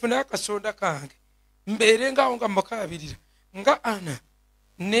 Nze nfune akasonda kange mbeere ngaawo nga mukaabirira nga Ana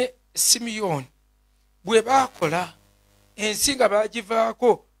ne Simiyoni bwe baakola ensi nga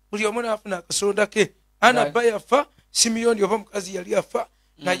baagivaako buli omu n'afuna akasonda ke. Ana bba yafa, Simiyoni oba omukazi yali afa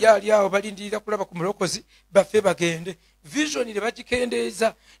naye ali awo balindirira kulaba ku mulokozi baffe bagende. Visioni ne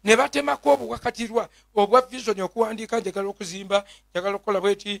bagikendeeza ne batemako obuwakatirwa obwa visioni okuwandiika njagala okuzimba njagala okukola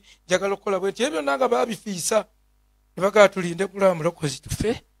bweti njagala okukola bweti ebyo nanga baabifiisa. Ne bagala tulinde kulaba mulokozi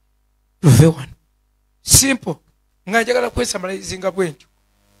tufe wano simple nga njagala kwesamalizinga bwentyo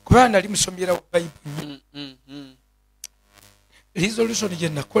kubanga nali musomyera wa Bayibuli. Resolution gye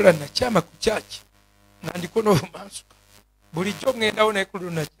nakola nakyama ku kyaki nga ndiko n'obumansuka bulijjo ŋŋendawo naye ku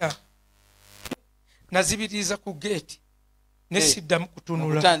lunakyama nazibiriza ku geeti ne siddamu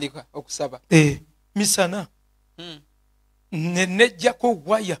kutunula okutandika okusaba misana ne nejjako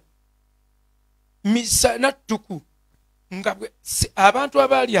waya misana ttuku nga abantu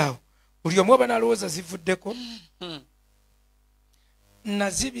abaali awo buli omu oba nalowooza zivuddeko.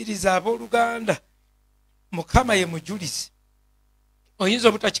 Nazibiriza abooluganda Mukama ye mujulizi oyinza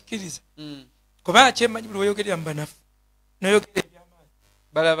obutakikiriza kubanga kyemmanyi buli weyogerera mu banafu noyogera ebyamaanyi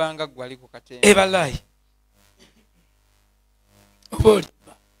balabanga gwali ku katemba ebalayi oba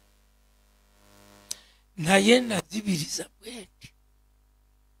olimba. Naye nazibiriza bweti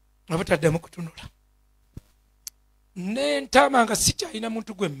obutaddamu kutunula nentama nga sikyalina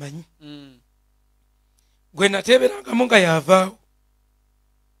muntu gwe mmanyi gwe nateeberangamu nga yavaawo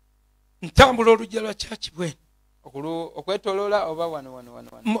ntambula olujja lwa kyaki bwene okwetoloola oba wano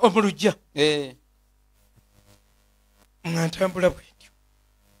omulujja nga ntambula bwetyo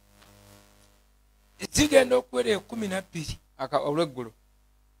zigenda okuwera 12 olweggulo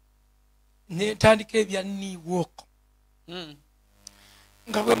nentandika ebya niiwooko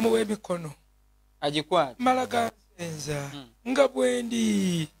nga bwe muwa emikono agikwata mala ganzenza nga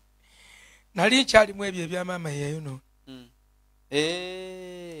bwendi nali nkyalimu ebyo ebyamaama yayono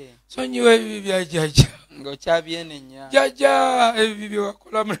sonyiwa ebibi bya jjajja ng'okyabyenenya jjajja ebibi bye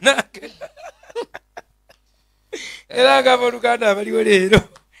wakola munange era nga abooluganda abaliwo leero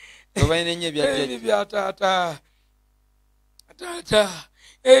ebibi bya taata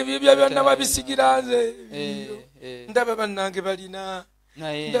ebibyo byonna wabisigira nze ndaba bannange balina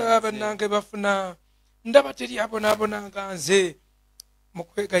ndaba bannange bafuna ndaba teri abonaabonanga nze mu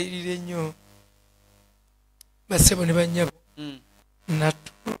kwegayirira ennyo bassebo ne bannyabo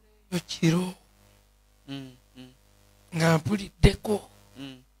natuleyo kiro nga mpuliddeko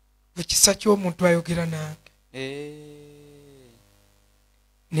ku kisa ky'omuntu ayogera nange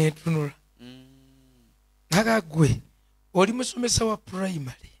nentunula naga gwe oli musomesa wa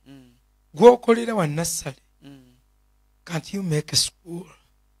primary gwokolera wa nassale can't you make a school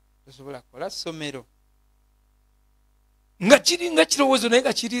osobola kola ssomero nga kiringa kirowoozo naye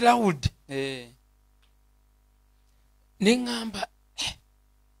nga kiri loud neŋŋamba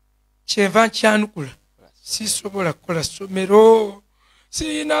kyenva nkyanukula sisobola kukola ssomero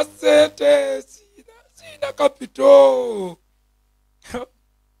siina ssente siina kapito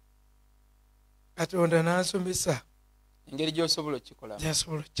Katonda n'ansomesa engeri gy'osobola okukikola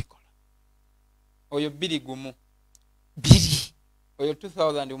gyasobola okukikola oyo 2 gumu 2 oyo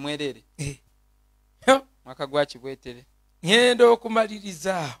 2000 omwerere mwaka gwa kibwetere ngenda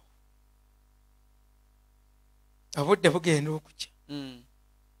okumaliriza obudde bugenda okukya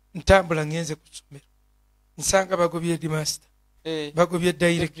ntambula ngenze ku ssomero nsanga bagobye headmaster bagobye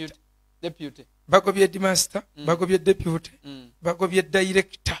director deputy bagobye headmaster bagobye deputy bagobye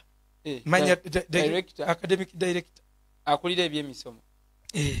director manya director academic director akulira ebyemisomo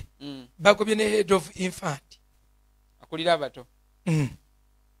bagobye ne head of infant akulira abato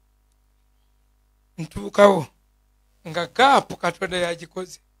ntuukawo nga gaapu Katonda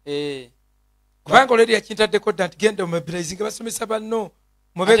yagikoze kubanga olwedi yakintadeko dda nti genda omubirayizi nga basomesa banno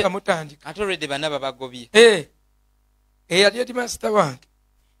mubega mutandika ate olwedi bana babagobye eyali headmaster wange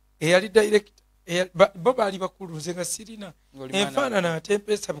eyali director bo baali bakulu nze nga sirina enfaanana ate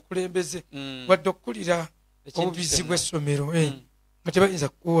mpeesa bukulembeze wadde okukulira obubizi bw'essomero nga tebayinza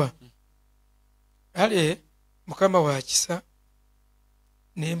kukuwa ale mukama wa kisa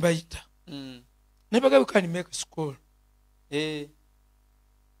ne mbayita ne bagabika ni make school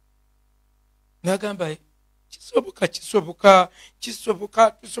nagamba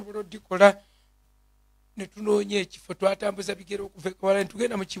kisoboka tusobola odikola ne tunoonya ekifo twatambuza bigere okuva ekawala ne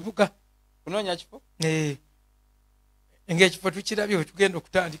tugenda mu kibuga kunoonya kifo ng'ekifo tukirabye we tugenda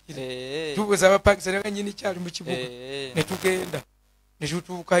okutandikira tubuuza abapangisa nga nyini kyali mu kibuga ne tugenda ne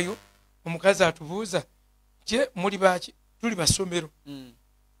tutuukayo omukazi atubuuza kye muli baki tuli basomero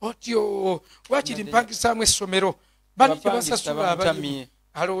otyo wakiri mpangisaamu essomero bani gye basasula abali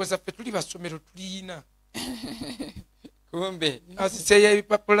alowooza ffe tuli basomero tuliyina kumbe asiseyo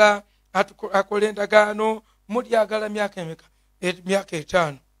ebipapula akola endagaano mulyagala myaka emeka myaka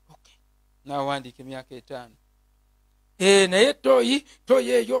 5 nawandiika emyaka 5 naye toyi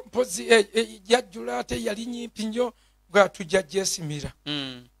eyo mpozi yajjula ate yali nyimpi nnyo bwatujja gyesimira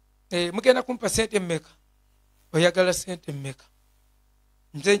mugenda kumpa sente mmeka oyagala sente mmeka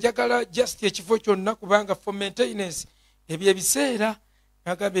nze njagala just ekifo kyonna kubanga for maintenance ebyo ebiseera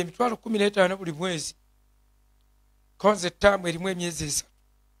nagamba emitwalo 15 buli mwezi konze ettaamu erimu emyezi 3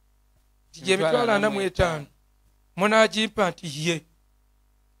 gye emitwalo 45 munagimpa nti ye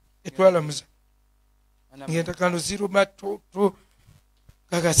etwala muza ngenda kano ziruma toto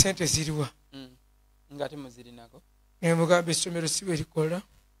kaga sente ziriwa ngate muzirinako mugamba essomero siwe likola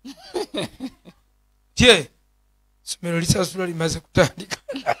tye essomero lisasula limaze kutandika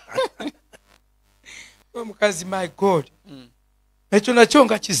omukazi my god ekyo nakyo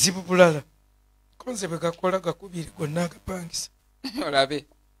nga kizibu bulala konze bwe gakola gakubiri gonna agapangisa olabe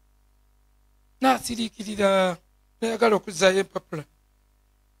nasiriikirira nayagala okuzaayo empapula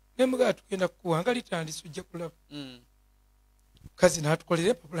nemugaa tugenda kukuwa nga litandisa ojja kulaba mukazi natukolera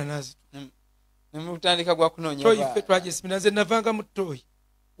empapula nazitu nemutandika gwa kunoonya toyi ffe twajesimira nze navanga mu toyi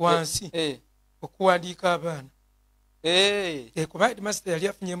wansi okuwandiika abaana kuba headmaster yali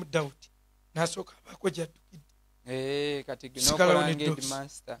afunyemu dawuti nasooka abaako gyaddukidde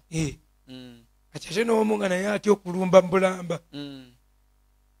akyate n'omu nga naye atya okulumba mbulamba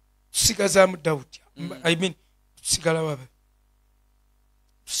tusigazaamu dawuti tusigala waba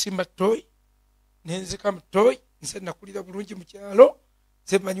tusimba toyi nenzika mu toyi nze nakulira bulungi mu kyalo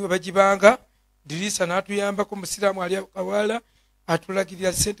nze manyi we bagibanga dirisa n'atuyambako musiraamu ali kawala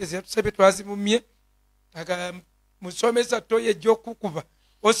atulagirira sente zeyatusabye twazimumye aga musomesa toyi ejjokukuba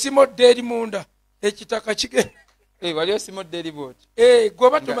osimodde eri munda ekitaka kigenda wali osimodde eri bwoti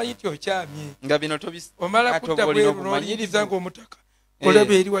gwoba tomanyi nti okyamye nga bino omala kudda bweru n'oliyiriza ng'omutaka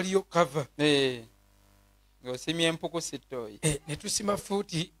olaba eri waliyo kava ng'osimye empuku si toyi ne tusima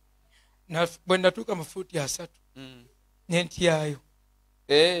fuuti bwe natuuka mu fuuti 3 nentyayo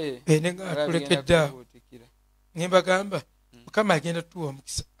nenga atulekedde awo ne mbagamba mukama agenda tuwa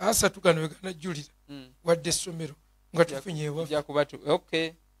omukisa 3 gano weganajjulira wadde essomero nga tufunye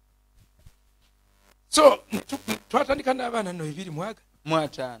ewaffe so twatandika n'abaana no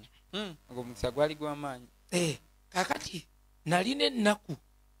 2 ogwo omukisa gwali gw'amaanyi kakati nalina ennaku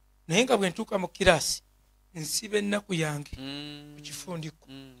naye nga bwe ntuuka mu kiraasi nsiba ennaku yange ku kifundiko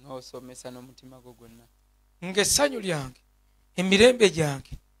osomesa n'omutima gwo gwonna ng'essanyu lyange emirembe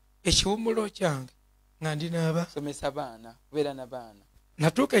gyange ekiwumulo kyange nga ndinaaba somesa baana kubeera na baana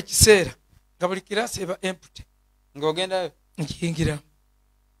natuuka ekiseera nga buli kiraasi eba empty ng'ogendayo nkiyingira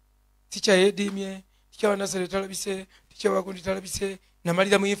tikyayediimye tikyawa nazare talabise tikyawagundi talabise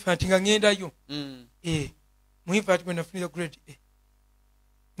namalira mu infant nga ŋŋendayo mu infant bwe nafunira grade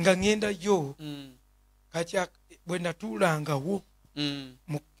nga ŋŋendayo kati bwe natuulangawo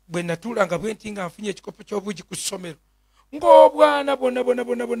bwe natuulanga bwenti nga nfunye ekikopo ky'obuugi ku ssomero ng'obwana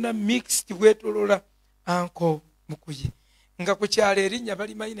bonna mixed bwetolola anko Mukuye nga ku kyalo erinnya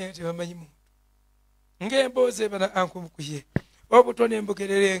balimanyi naye tebamanyi muntu ng'emboozi bana ankumukuye obutone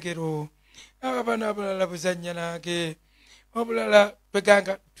embugerera engero abana abalala buzannya nange obulala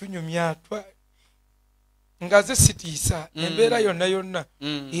peganga tunyumya nga ze sitiisa embeera yonna yonna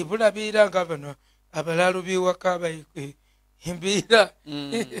ebulabeera nga bano abalaalo b'ewaka abayikwe embeera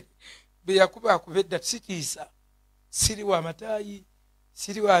be yakuba akubedda sitiisa siri wa mataayi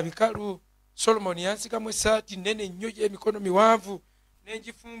siri wa bikalu Solomon yansigamu essaati nene nnyo y'emikono miwanvu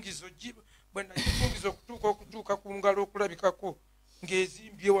n'engifungizo bwe nagifungiza okutuuka ku ngalo okulabikako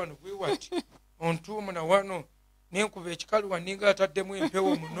ng'ezimbye wano bwe wati ontuumu na wano n'enkuba ekikalu waninga ataddemu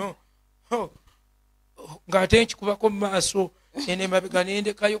empewo muno ng'ate nkikubako mu maaso ene mabega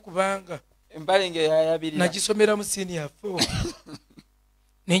n'endekayo kubanga embale ng'eyayabirira nagisomera mu senior 4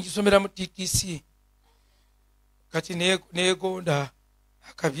 n'engisomera mu TTC kati neegonda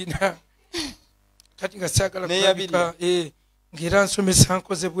akabina kati nga saagala kulabika ng'era nsomesa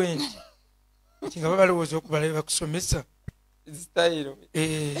nkoze bwenti kati nga babalowooza okubala bakusomesa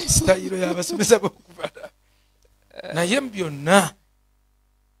sitayiro y'abasomesa b'okubala naye mu byonna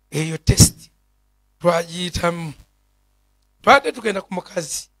eyo tesiti twagiyitamu twade tugenda ku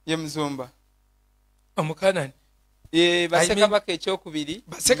mukazi ye muzumba omukanani basekabaka ekyokubiri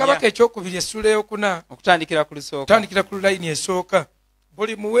essula eyokuna okutandikira ku layini esooka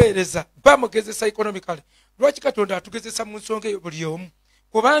buli muweereza bamugezesa economically lwaki katonda atugezesa mu nsonga eyo buli omu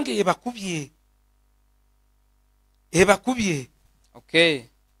kubanga ebakubye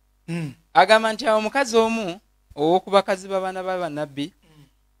agamba nti awo omukazi omu ow'oku bakazi b'abaana b'abannabbi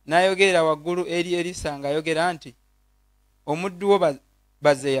n'ayogerera waggulu eri Erisa ng'ayogera nti omuddu wo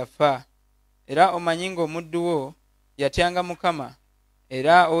baze yafa era omanyi ng'omuddu wo yatyanga Mukama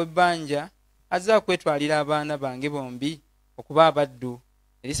era ow'ebbanja azza okwetwalira abaana bange bombi okuba abaddu.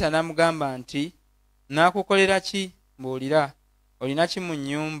 Erisa n'amugamba nti naakukolera ki mbuulira olina ki mu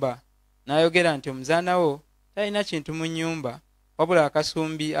nnyumba? N'ayogera nti omuzaana wo talina kintu mu nnyumba wabula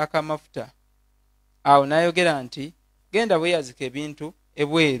akasumbi ak'amafuta. Awo n'ayogera nti genda weeyazika ebintu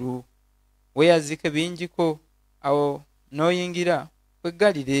ebweru weeyazike bingiko awo n'oyingira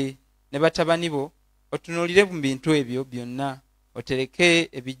kweggalire ne batabani bo otunuulire mu bintu ebyo byonna otereke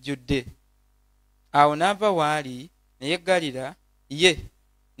ebijjudde. Awo n'ava waali ne yeggalira ye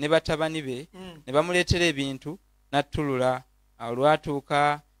ne batabani be ne bamuleetera ebintu n'attulula. Awo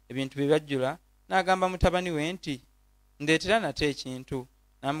lwatuuka ebintu bye byajjula n'agamba mutabani we nti ndeetera nate ekintu.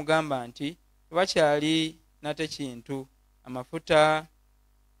 N'amugamba nti wakyali nate kintu amafuta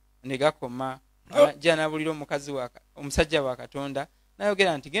ne gakoma. Janabulira omusajja wa Katonda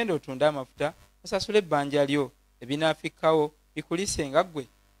n'ayogera nti genda otunde amafuta osasule ebbanja lyo ebinaafikkawo bikulise nga ggwe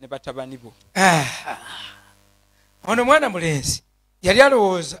ne batabani bo. Ono mwana mulenzi yali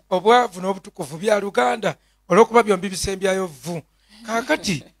alowooza obwavu n'obutukuvu bya Luganda olw'okuba byombi bisembyayo vvu.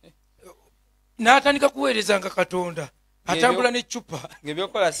 Kaakati n'atandika kuweerezanga Katonda atambula n'eccupa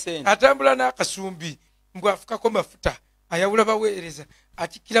atambula n'akasumbi mbwafukako mafuta ayawula baweereza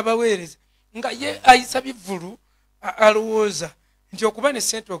atikira baweereza nga ye ayisa bivulu alowooza nti okuba ne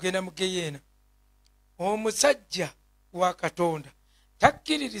ssente ogenda mu geyeena. Omusajja wa Katonda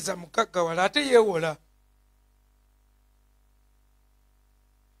takkiririza mugaggawala ate yeewola.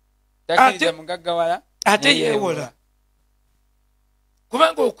 Ate yeewola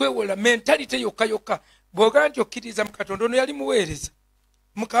kubanga okwewola mentalite yokka yokka bw'ogaa nti okkiririza mu Katonda. Ono yali muweereza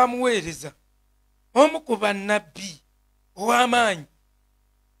mukamuweereza omu ku bannabbi ow'amaanyi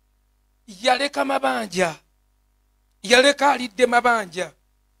yaleka mabanja yaleka alidde mabanja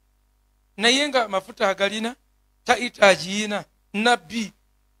naye nga amafuta agalina tayita agiyina nabbi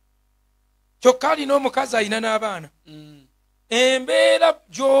kyokka alina omukazi alina n'abaana. Embeera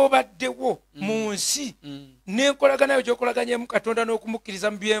gy'obaddewo mu nsi n'enkolaganayo gy'okolaganyemu Katonda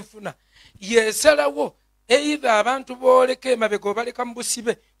n'okumukkiriza mu byenfuna yeesalawo either abantu booleka emabega obaleka mu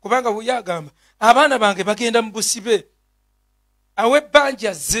busibe kubanga wuye agamba abaana bange bagenda mu busibe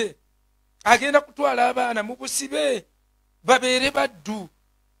aw'ebbanja ze agenda kutwala abaana mu busibe babeere baddu.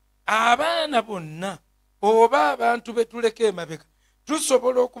 Abaana bonna oba abantu betuleka emabega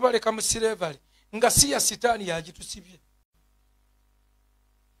tusobola okubaleka mu sirevale nga si ya sitaani yagitusibye.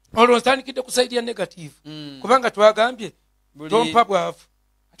 Olwo ntandikidde ku saidi ya negative kubanga twagambye tompa bwavu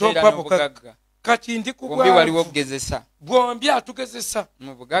tompa bugagga. Kati ndi ku bwavu bwombi atugezesa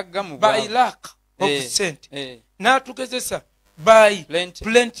by lack of sente n'atugezesa by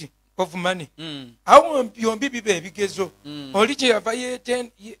plenty of money. Awo byombi biba ebigezo. Oli kye yava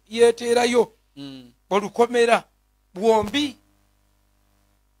yeeteerayo olukomera bwombi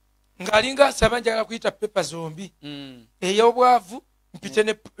ng'alinga asaba njagala kuyita pepa zombi ey'obwavu mpite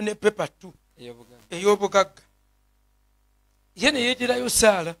ne pepa 2 ey'obugagga. Ye ne yeeterayo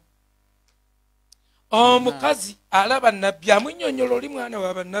Saala omukazi alaba nabbi amunnyonnyola oli mwana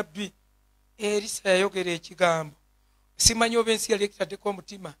wa bannabbi. Erisa yayogera ekigambo, simanyi oba ensi yali ekitaddeko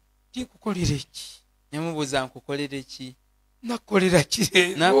omutima, tinkukolera eki. Yamubuuza nkukolere ki? Nakolera ki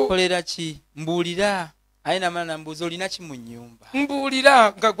leero? Nakolera ki? Mbuulira. Aye namala nambuuza olina ki mu nnyumba?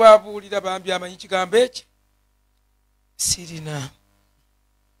 Mbuulira, nga gwabuulira bambi amanyi kigambo eki.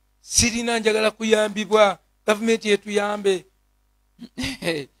 Sirina njagala kuyambibwa, gavumenti etuyambe.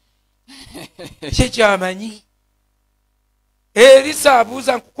 Kyekyamanyi. Erisa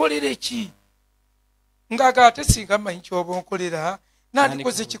abuuza nkukolera eki? Ngaga ate singa mmanyi kyoba onkolera,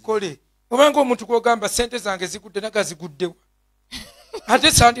 nandikoze kikole. Obanga omuntu gw'ogamba sente zange zigudde nagaziguddewa.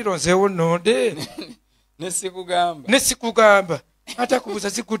 Ate sandironzeewo nnonde. Nesikugamba. Ate akubuuza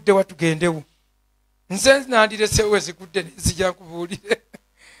ziguddewa tugendewo. Nze nandireseewo ezigudde nezijja nkubuulire.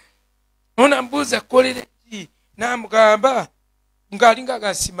 Onambuuza kolera ki? Namugamba ng'alinga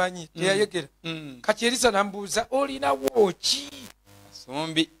gansimanyi teyayegera. Kati Erisa nambuuza olinawo ki?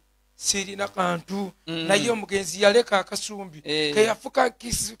 Kasumbi. Sirina kantu. Naye omugenzi yaleka akasumbi keyafuka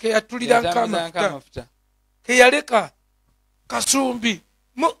keyatulira nk'amafuta keyaleka kasumbi.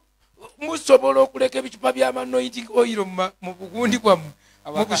 Musobola okuleka ebicupa by'amanointing oil mu bugundi bwammwe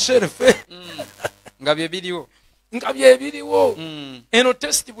mu busherefe nga bye biriwo. Eno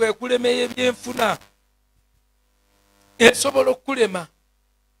testi bwekulemeye ebyenfuna esobola okukulema.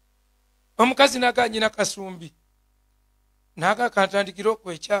 Omukazi naganyina kasumbi naga kantandikira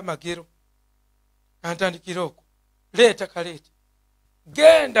okwo ekyamagero, kantandikira okwo leeta kaleeta,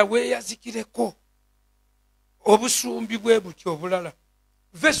 genda weeyazikireko obusumbi bwe butyo obulala.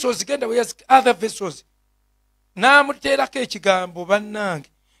 Vessels, genda weeyazike other vessels. N'amuteerako ekigambo bannange,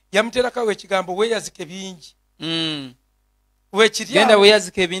 yamuteerako ekigambo weeyazike bingi. Genda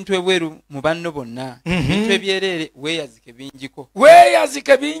weeyazike ebintu ebweru mu banno bonna. Ebintu ebyereere weeyazike bingiko.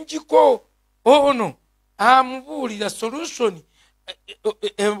 Weeyazike bingiko. Ono amubuulira solution.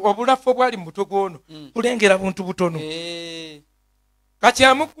 Obulafu obwali mu mutwe gw'ono bulengera buntu butono. Kati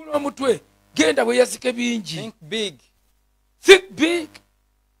amugula omutwe, genda weeyazike bingi. Think big.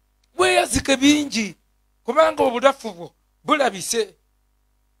 Weeyazike bingi. Kubanga obulafu bwo bulabise.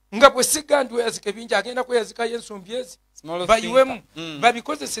 Nga bwe sigandi weeyazike bingi, agenda kweyazika y'ensumbi ezi. Bayiwemu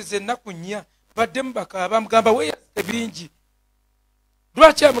babikozeseze ennaku nnya baddemu bakaaba mugamba weeyazike bingi.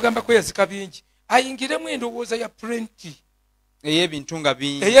 Lwaki amugamba kweyazika bingi? Ayingiremu endowooza ya purenti ey'ebintu nga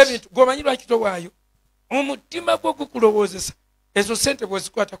bingi. Gw'omanyi lwaki towaayo? Omutima gwo gukulowoozesa. Ezo sente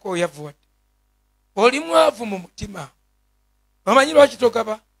bw'ozikwatako oyavuwadde. Oli mwavu mu mutima. Omanyi lwaki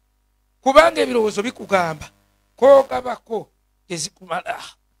togaba? Kubanga ebirowoozo bikugamba koogabako ezikumala.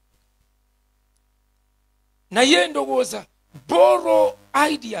 Naye ndowooza, borrow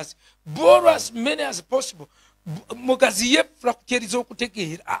ideas, borrow as many as possible. Mugaziye frakutiriza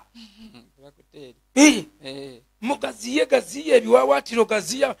okutegeera. Mugaziye gaziya ebiwawaatiro,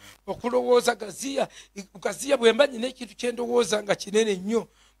 gaziya okulowooza, gaziya bwe mba nyina ekintu kye ndowooza nga kinene nnyo,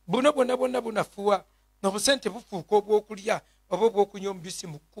 buno bwonna bunafuwa, n'obusente bufuuka obw'okulya oba obw'okunywa omubisi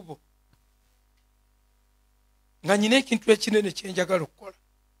mu kkubo. Nga nyina ekintu ekinene kye njagala okukola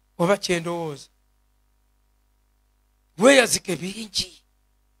oba kye ndowooza. Weeyazike bingi.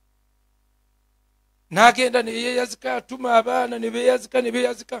 N'agenda ne yeeyazika, atuma abaana ne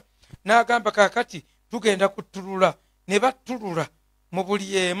beeyazika. N'agamba kaakati tugenda kuttulula. Ne battulula mu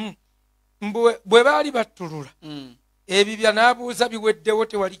buli emu. Bwe baali battulula, ebibya n'abuuza biweddewo,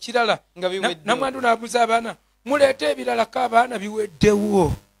 tewali kirala. Namwandu n'abuuza abaana, muleete ebiralako abaana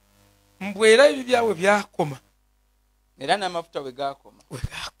biweddewo. Mbwera ebibyawe byakoma. Era n'amafuta we gaakoma.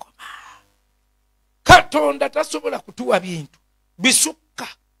 Katonda tasobola kutuwa bintu bisukka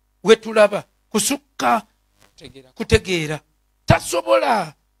we tulaba, kusukka kutegeera.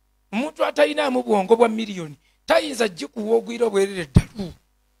 Tasobola. Omuntu atalinamu bwongo bwa miliyoni tayinza gikuwa ogwira obwerere ddalu.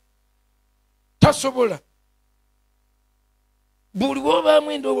 Tasobola. Buli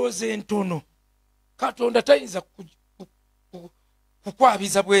wobaamu endowooza entono, Katonda tayinza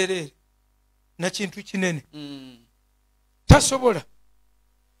kukwabiza bwerere na kintu kinene. Tasobola.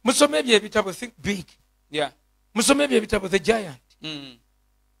 Musome ebyo ebitabo, think big. Musome ebyo ebitabo, the giant.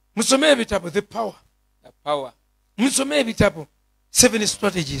 Musome ebitabo, the power. Musome ebitabo, 7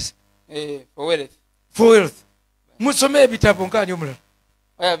 strategies for wealth. Musome ebitabo nkani omulala.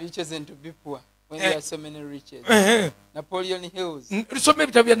 Why have you chosen to be poor when there are so many riches? Napoleon Hills. Musome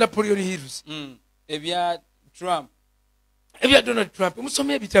ebitabo bya Napoleon Hills. Ebya Trump. Ebya Donald Trump.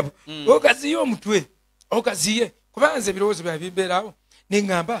 Musome ebitabo. Ogaziye omutwe. Ogaziye. Kubanza ebirowoozo bya bimbeerawo.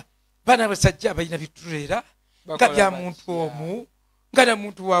 Nengamba bana basajja abalina bituleera nga bya muntu omu, nga na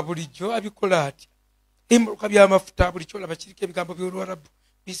muntu wa bulijjo abikola atya. Embuluka by'amafuta buli kyolaba kiriko ebigambo by'Oluwarabu.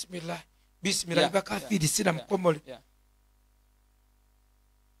 Bismillah. bisimira bibakafiri sira mukomole Yeah.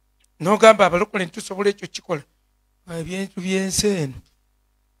 nogamba abalokole ntusobola ekyo kikola ebintu byensi eno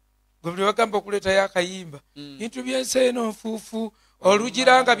gwe buli bagamba okuleetayo akayimba bintu byensi eno nfuufu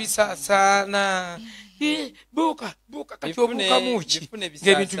olugiranga bisaasaana buuka kati obuukamuki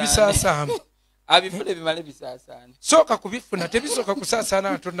ng'ebintu bisaasaana abifune bimale bisaasaana sooka kubifuna tebisooka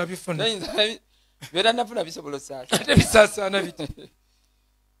kusaasaana tonna bifuna byera nafuna bisobola osaasaana tebisaasaana biti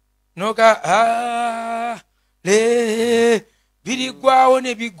noga birigwawo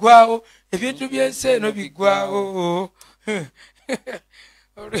ne bigwawo ebintu byensi eno bigwawo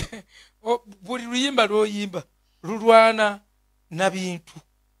buli luyimba lwoyimba lulwana na bintu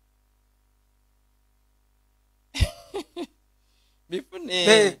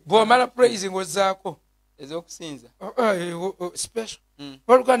bifune bwomala praising ozaako ez'okusinza special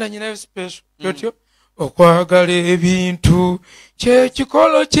oluganda nyinayo special yotyo okwagala ebintu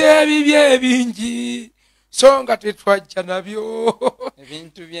kyekikolo ky'ebibi ebingi so nga tetwajja nabyo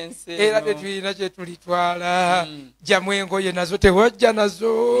ebintu byensi era tetulina kyetulitwala jamu engoye nazo tewajja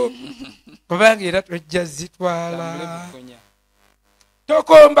nazo kubanga era tojja zitwala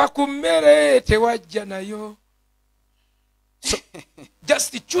tokomba ku mmere tewajja nayo so,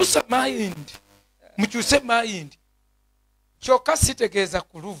 just choose a mind mukyuse mind kyokka sitegeeza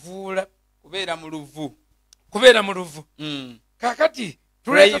kuluvuula kubeera mu luvu kakati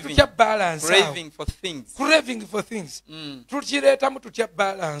tuleeta tutya balance craving for things tukireetamu tutya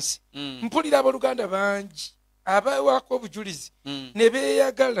balance mpulira abooluganda bangi abawaako obujulizi ne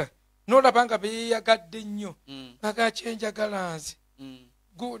beeyagala n'olaba nga beeyagadde nnyo baga kyenjagala nze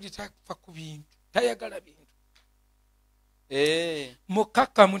guudi tafa ku bintu tayagala bintu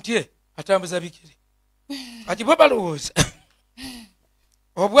mukakka mutye atambuza bigere ati bo balowooza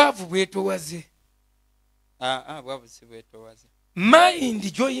obwavu bwetowaze bwavu si bwetowaze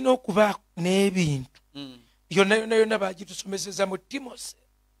mayindi gy'olina okuba n'ebintu yonna yonna bagitusomeseza mu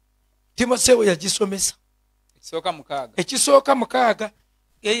timoseewo yagisomesa ekisooka mukaaga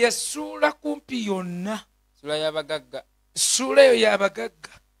eyo essuula kumpi yonna ssuula eyo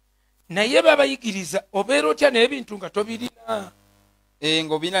y'abagagga naye babayigiriza obeera otya n'ebintu nga tobirina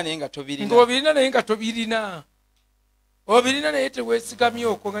ng'obirina naye nga tobirina obirina naye teweesigamye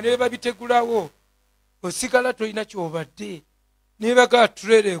okwo nga ne babitegulawo osigala tolina kyobadde ne baga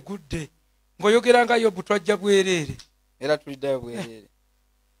tureera egudde ng'oyogera nga Yobu twajja bwereere era tuliddayo bwereere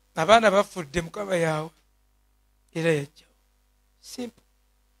abaana bafudde mukama yawe era yajjawo simple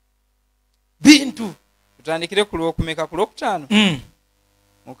bintu tutandikire ku lwokumeka ku lwokutaano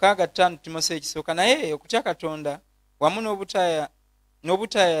 6:5 Timoseewo ekisooka naye okutya Katonda wamu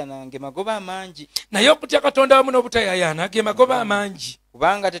n'obutayayaana ge magoba amangi naye okutya Katonda wamu n'obutayayaana ge magoba amangi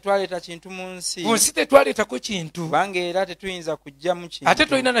kubanga tetwaleeta kintu mu nsi tetwaleetako kintu kubanga era tetuyinza kujjamu kintu ate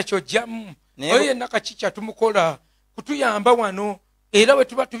tolina nakyojjamu oyo yenna kakikya tumukola kutuyamba wano era bwe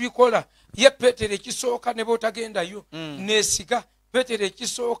tuba tubikola ye Peetero ekisooka ne bootagendayo neesiga Peetero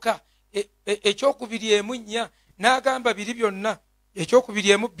ekisooka ekyokubiri emu 4 n'agamba biri byonna ekyokubiri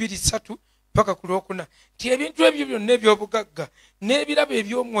emu 2-3 paka ku lwokuna nti ebintu ebyo byonna eby'obugagga n'ebirabo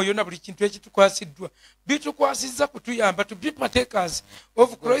eby'omwoyo na buli kintu ekitukwasiddwa bitukwasizza kutuyamba to be partakers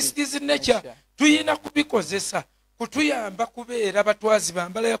of Christ's nature tuyina kubikozesa kutuyamba kubeera batwazi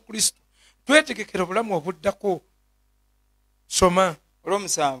bambala ya Kristo twetegekera obulamu obuddako soma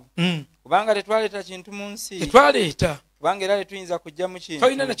olw'omusanvu kubanga tetwaleeta kintu mu nsi tetwaleeta kubanga era tetuyinza kujjamu kintu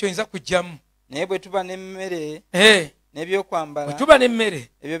tolina nakyoyinza kujjamu naye bwe tuba n'emmere n'ebyokwambala tuba n'emmere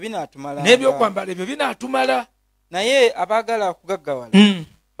ebyo binaatumala n'ebyokwambala ebyo binaatumala naye abaagala okugaggawala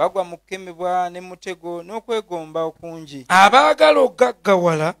bagwa mu kukemebwa ne mutego n'okwegomba okungi abaagala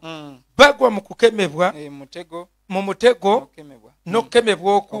okugaggawala bagwa mu kukemebwa mu mutego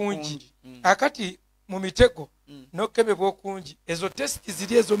n'okukemebwa okungi akati mu mitego n'okukemebwa okungi ezo tesiti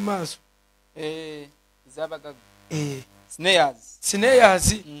ziri ezo mu maaso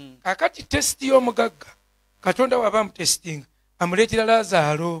snares akati tesiti y'omugagga Katonda waba amutesitinga amuleetera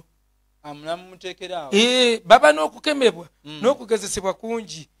Laazaalo baba n'okukemebwa n'okugezesebwa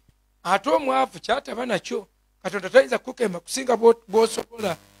kungi ate omwavu kyataba nakyo Katonda tayinza kukema kusinga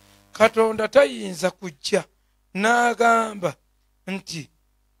bw'osobola Katonda tayinza kujja n'agamba nti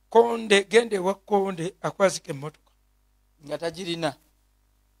konde gende wa konde akwazika emmotoka nga tagirina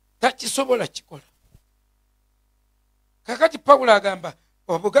takisobola kikola kakati Pawulo agamba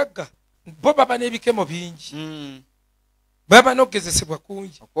obugagga bo baba n'ebikemo bingi baba n'okugezesebwa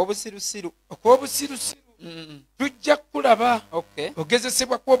kungi okw'obusirusiru tujja kulaba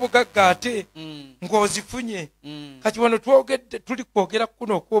ogezesebwa kw'obugagga ate ng'ozifunye kati wano tuli kwogera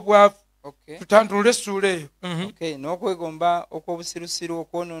kuno okw'obwavu tutandulule essuula eyo n'okwegomba okw'obusirusiru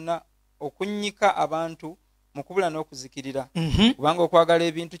okwonoona okunnyika abantu mu kubula n'okuzikirira kubanga okwagala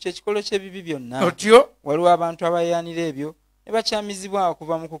ebintu kyekikolo ky'ebibi byonna. Waliwo abantu abayaanira ebyo ne bakyamizibwa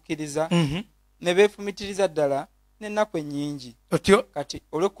okuva mu kukkiriza ne beefumitiriza ddala n'ennaku ennyingi. Kati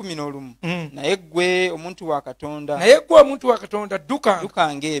olw'11 naye ggwe omuntu wa Katonda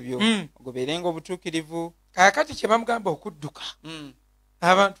ddukanga ebyo ogoberenga obutuukirivu. Kaakati kye bamugamba okudduka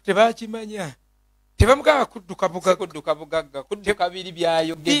abantu tebakimanya. Tebamugamba kudduka bugagga. Kudduka biri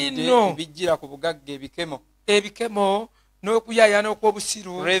byayogedde ebijjira ku bugagga ebikemo n'okuyaayana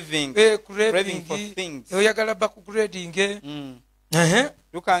okw'obusiru oyagala bakugrading.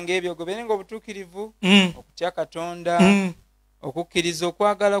 Dukanga ebyo ogoberenga obutuukirivu okutya Katonda okukkiriza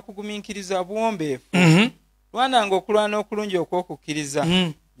okwagala okugumiikiriza obuwombeefu. Lwananga okulwana okulungi okw'okukkiriza.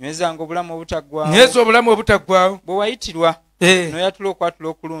 Nywezanga obulamu obutaggwaawo bwe wayitirwa n'oyatula okwatula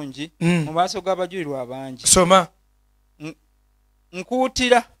okulungi mu maaso g'abajulirwa abangi. Soma.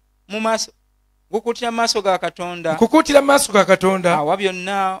 Nkuutira mu maaso ga Katonda awa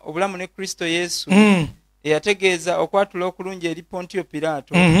byonna obulamu ne Kristo Yesu eyategeeza okwatula okulungi eri Pontiyo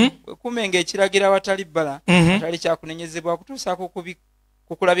Piraato wekuumenga ekiragira awatali bbala atali kyakunenyezebwa kutuusa ku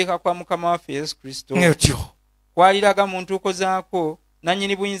kulabika kwa Mukama waffe Yesu Kristo kwaliraga mu ntuuko zaako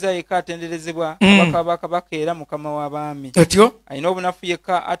nannyini buyinza yekka atenderezebwa abakabaka era Mukama w'abaami alina obunafu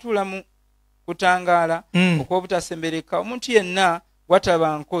yekka atuula mu kutangaala okw'obutasembereka omuntu yenna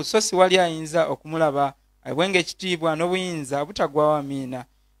gwatabanko so si wali ayinza okumulaba abwenga ekitiibwa n'obuyinza butaggwaawo. Amiina.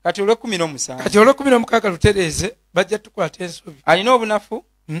 Kati olw'16 lutereeze bajja tukwata ensobi. Alina obunafu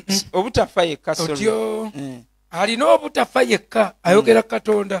obutafa yekka alina obutafa yekka ayogera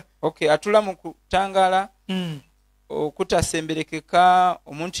Katonda. Atula mu kutangaala okutasemberekeka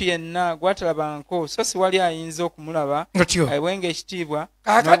omuntu yenna gwatalabanko so si wali ayinza okumulaba abwenga ekitiibwa.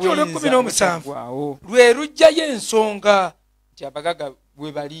 Kakati olw'17 lwe lujjayo ensonga nti abagagga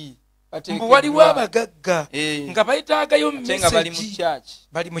bwe bali mbu waliwo abagagga nga bayitaagayo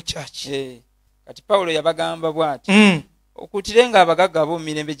bali mu kyaki. Kati Pawulo yabagamba bw'ati okuutirenga abagagga ab'omu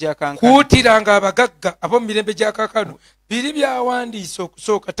mirembe gya kaakano biri byawandiise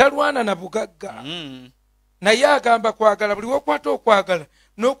okusooka talwana na bugagga naye agamba kwagala buli wokwata okwagala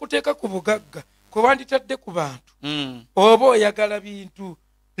n'okuteeka ku bugagga kwe wanditadde ku bantu oba oyagala bintu.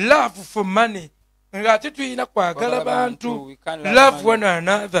 Love for money ng'ate tuyina kwagala bantu. Love one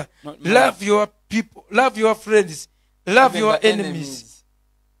another, love your people, love your friends, love your enemies.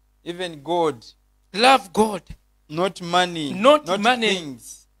 Even God. Love God. Not money. Not money.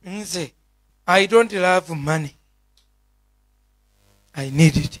 Things. Nze, I don't love money. I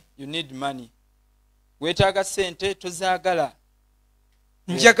need it. You need money. Weetaaga ssente tozaagala.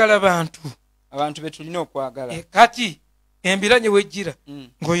 Njagala bantu. Abantu be tulina okwagala. Kati embiranye wejjira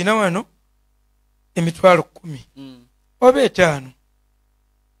ng'olina wano emitwalo 10 oba 5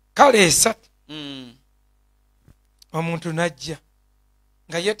 kale 3 omuntu najja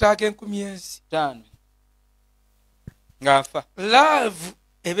nga yeetaaga 5,000 ng'afa. Love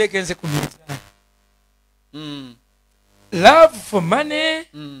eba egenze ku mizaani. Love for money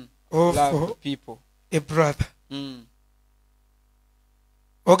or for people. A brother.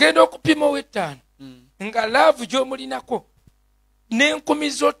 Ogenda okupima ow'ettaano nga love gy'omulinako n'enkumi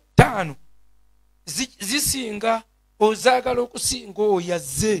zo 5 zisinga ozaagala okusinga oyo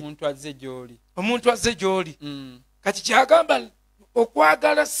azze omuntu azze gy'oli. Kati kyagamba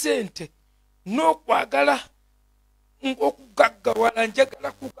okwagala ssente n'okwagala okugaggawala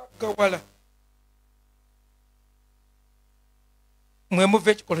njagala kugaggawala mwe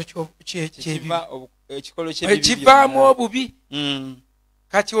muva ekikolo ekivaamu obubi.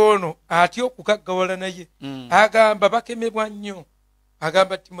 Kati ono atya okugaggawala naye agamba bakemebwa nnyo.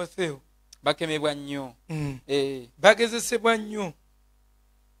 Agamba Timotheo bakemebwa nnyo bagezesebwa nnyo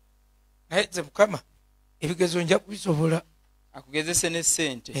naye nze Mukama ebigezo nja kubisobola. Akugezese ne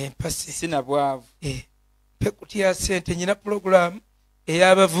ssente empase sina bwavu pekutya ssente. Nyina pulogulaamu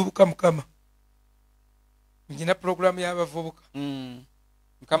ey'abavubuka Mukama. Nyina pulogulaamu y'abavubuka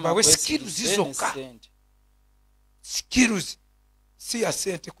bawe skills zokka. Skills si ya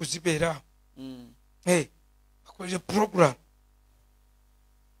ssente kuzibeerawo. Bakolere pulogulaamu.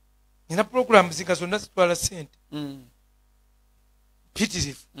 Nyina pulogulaamu zinga zonna zitwala ssente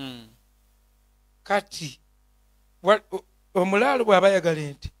mpitirivu. Kati omulaalo bw'aba ayagala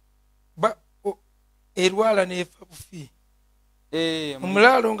ente erwala n'efa bufi.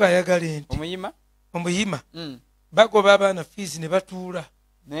 Omulaalo ng'ayagala ente omuyima bagoba abaana fiizi ne batuula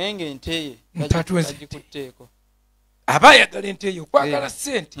naye ng'ente ye tagikutteeko. Aba ayagala ente eyo okwagala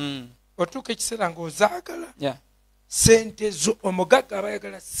ssente otuuka ekiseera ng'ozaagala ssente zo. Omugagga aba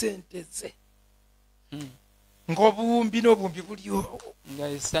ayagala ssente ze ng'obuwumbi n'obuwumbi buliwo nga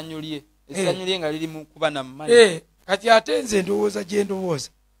esanyulye nga liri mu kuba nammani. Kati ate nze ndowooza gye ndowooza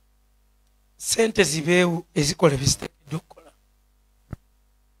sente zibeewo ezikola biziteekeddwa okukola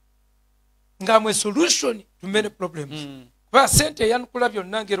nga mwe solution to many problems. Kuba sente eyanukula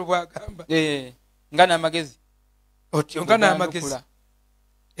byonna ngero bwagamba nga n'amagezi otyo nga n'amagezi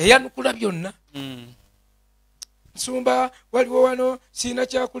eyanukula byonna. Nsumba waliwo wano siina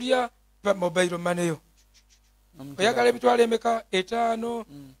kyakulya pa mobile money yo oyagala emitwalo emeka 5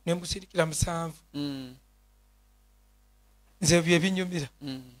 ne musirikira 7 nze bye binyumira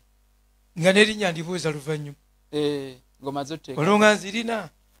nga nerinnya ndibuuza luvannyuma olwo nga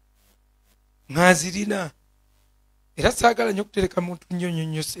nzirina era saagala nnyo okutereka muntu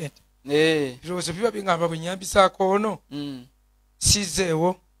nnyonyonnyo sente birowoozo biba bingamba bwe nyambisaako ono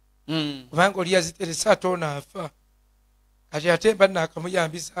sizeewo kubanga oli yaziteresa ate ono afa kati ate mba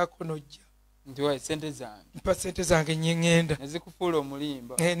naakamuyambisaako nojja mpa sente zange nyeŋŋenda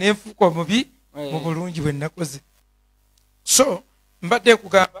nenfuuka omubi mu bulungi bwe nakoze. So mbadde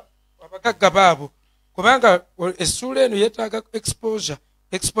kugamba abagagga baabo kubanga essuula eno yeetaaga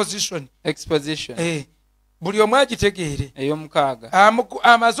exposition buli omu agitegeere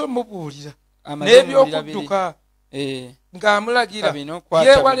amaze omubuulira n'ebyokudduka ng'amulagira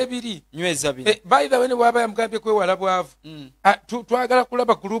yeewale biri. By the way ne bw'aba yamugambye kwewala bwavu twagala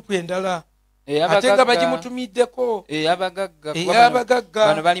kulaba gurupu endala ate nga bagimutumiddeko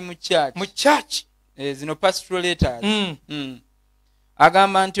abagagga bali mu church zino pastoral letters.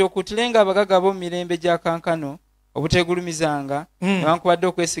 Agamba nti okutilenga abagagga b'omu mirembe gya kankano obutegulumizanga newankubadde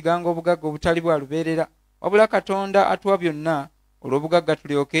okwesiganga obugagga obutali bwa lubeerera wabula Katonda atuwa byonna olw'obugagga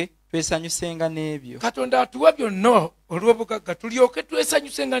tulyoke twesanyusenga n'ebyo. Katonda atuwa byonna olw'obugagga tulyoke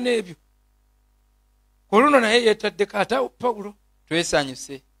twesanyusenga n'ebyo. Oluno naye yeetaddeko ate Pawulo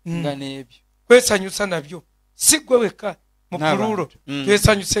twesanyuse nga n'ebyo kwesanyusa nabyo si gwe wekka mu pululo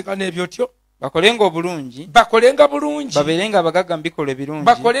twesanyusenga n'ebyo tyo bakolenga obulungi babeerenga abagagga mu bikolwa ebirungi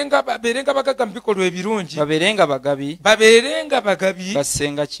babeerenga abagagga mu bikolwa ebirungi babeerenga bagabi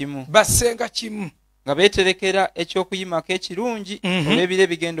bassenga kimu nga beeterekera ekyokuyimako ekirungi olw'ebiro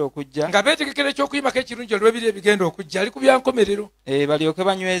ebigenda okujja ali ku byankomerero balyoke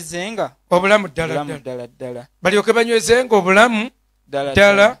banywezenga obulamu ddala balyoke banywezenga obulamu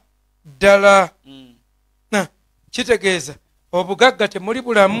ddala. Kitegeeza obugagga temuli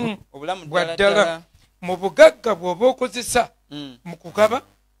bulamu bwa ddala. Mu bugagga bw'oba okozesa mu kugaba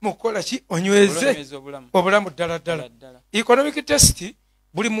mu kukola ki onyweze obulamu ddala. Economic test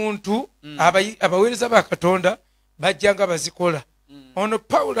buli muntu abaweereza ba Katonda bajjanga bazikola. Ono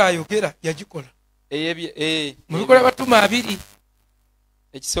Pawulo ayogera yagikola mu bikola batuma 2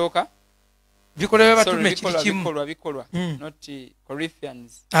 ekisooka bikola batume kiri kimu not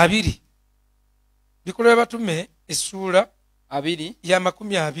Corinthians 2 bikola batume essuula 2 ya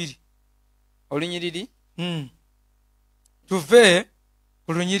 20 olunyiriri tuve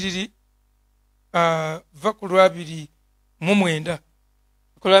ku lunyiriri va ku 29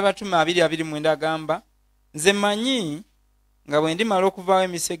 bikola batume 2:29 agamba nze manyi nga bwe ndimala okuvaawo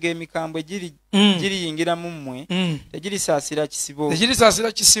emisege emikambwe giriyingira mu mmwe tegirisaasira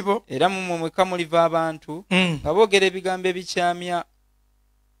kisibo era mu mmwe mwekka muliva abantu nga boogera ebigambo ebikyamya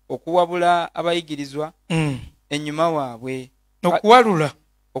okuwabula abayigirizwa ennyuma waabwe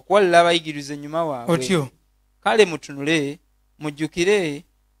okuwalula abayigirizwa ennyuma waabwe. Kale mutunule mujjukire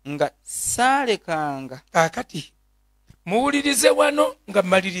nga saalekanga. Akati muwulirize wano nga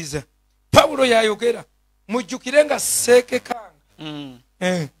mmaliriza Pawulo yayogera mujjukire nga seekekanga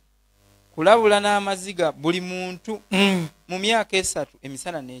kulabula n'amaziga buli muntu mu myaka 3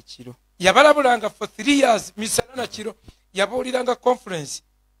 emisana n'ekiro. Yabalabulanga for 3 years misana na kiro. Yabuuliranga conference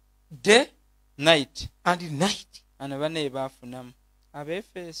day night ano bane baafunamu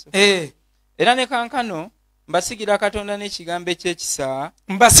Abefeso. Era ne kankano mbasigira Katonda n'ekigambo eky'ekisa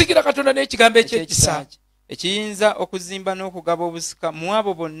ekiyinza okuzimba n'okugaba obusika mu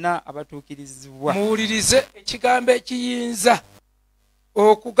abo bonna abatuukirizibwa. Muwulirize ekigambo ekiyinza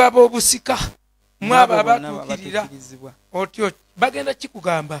okugaba obusika mu abo abatuukirizibwa. Otyo bagenda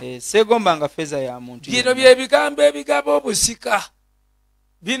kikugamba seegombanga ffeeza ya muntu. Bino bye bigambo ebigaba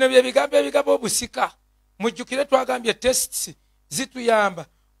obusika. Mujjukire twagambye tests zituyamba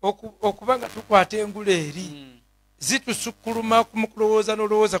okuba nga tukwata engula eri zitusukkuluma mu kulowooza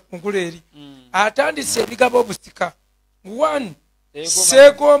n'olowooza ku ngula eri. Atandise ebigaba obusika 1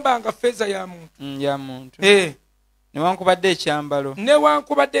 seegombanga ffeeza ya muntu newankubadde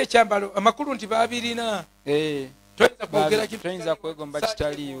ekyambalo amakulu nti baabirina toyinza kwegomba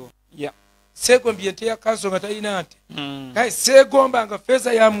kitaliiwo. Seegombye ente ya kanso nga talina nte kale seegombanga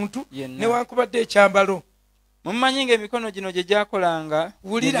ffeeza ya muntu newankubadde ekyambalo. mumanyi ng'emikono gino gye gyakolanga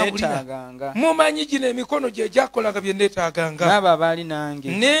neetaaganga. Mumanyi gino emikono gye gyakolanga bye neetaaganga. N'abo abaali nange.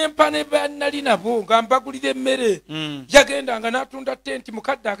 Nempa ne bannali nabo nga mbagulira emmere. Yagendanga n'atunda tenti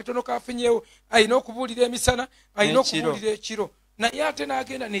mukadde akatono kafunyeewo. Alina okubuulira emisana, alina okubuulira ekiro. Naye ate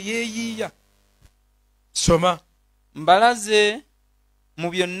n'agenda ne yeeyiiya. Soma. Mbalaze mu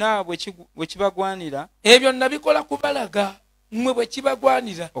byonna bwe kibagwanira. Ebyo nabikola kubalaga. Mmwe bwe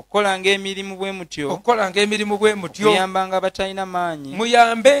kibagwanira okukolanga emirimu bwe mutyo. Okuyambanga abatalina maanyi.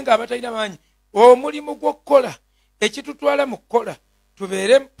 Muyambenga abatalina maanyi. Omulimu gw'okukola ekitutwala mu kukola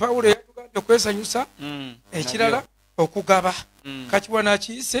tubeere Pawulo yatugambye okwesanyusa. Ekirala okugaba. Kakiwa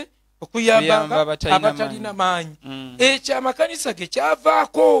nakiyise okuyambanga abatalina maanyi. Ekyo amakanisa ge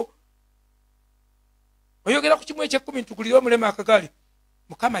kyavaako. Oyogera ku kimu eky'ekkumi ntukulire omulema akagaali.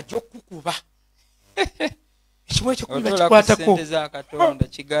 Mukama ajja okukukuba. Ekimwe ekyokuba kikwatako.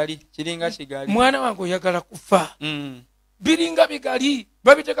 Mwana wange oyagala kufa. Biringa bigali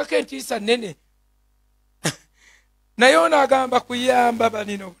babiteekako entiisa nnene. Naye onaagamba kuyamba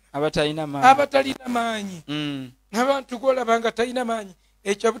banino abatalina maanyi. Abantu gw'olaba nga talina maanyi.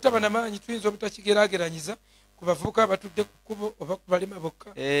 Ekyo obutaba na maanyi tuyinza obutakigeraageranyiza ku bavubuka abatudde ku kkubo oba ku balema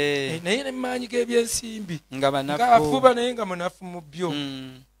bokka. Naye ne mu maanyi g'ebyensimbi ng'afuba naye nga munafu mu byo.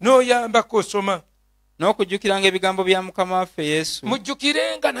 N'oyambako osoma. N'okujjukiranga ebigambo bya Mukama waffe Yesu.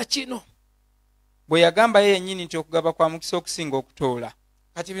 Mujjukirenga na kino. Bwe yagamba ye yennyini nti okugaba kwa mukisa okusinga okutoola.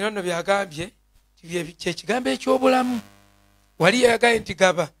 Kati bino nno byagambye kyekigambo eky'obulamu. Wali yagambye nti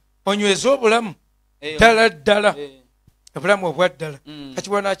gaba onyweze obulamu ddala ddala. Obulamu obwa ddala. Kati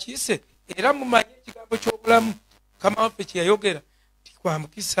wanakiyise era mumanyi ekigambo ky'obulamu Mukama waffe kye yayogera nti kwa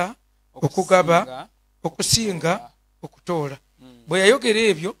mukisa okugaba okusinga okutoola. Bwe yayogera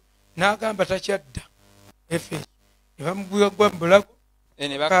ebyo n'agamba takyadda. Efeso ne bamugwa mu bulago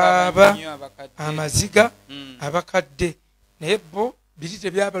kaaba amaziga abakadde. Naye bo biri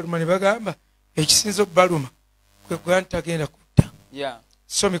tebyabaluma ne bagamba ekisinza okubaluma kwe kuba ntagenda kutta.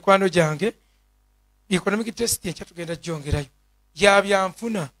 So mikwano gyange economic test enkya tugenda gyongerayo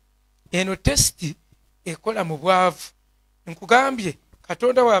yabyanfuna. Eno testi ekola mu bwavu. Nkugambye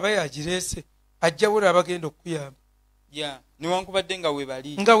Katonda waaba yagireese ajjawula abagenda okuyamba. Newankubadde nga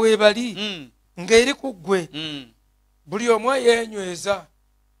weebali ng'eri ku ggwe. Buli omu yeenyweza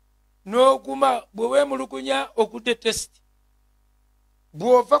n'oguma bwe weemulugunya okudde tesiti.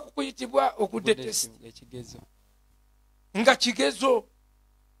 Bw'ova ku kuyitibwa okudde tesiti nga kigezo.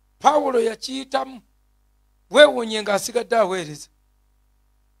 Pawulo yakiyitamu weewuunye ng'asigadde aweereza.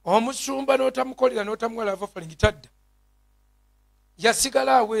 Omusumba n'otamukolera n'otamuwala ava falingi tadda.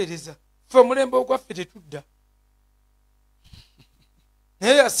 Yasigala aweereza. Ffe omulembe ogwaffe tetudda.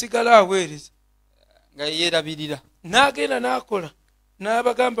 Naye yasigala aweereza nga yeerabirira. N'agenda n'akola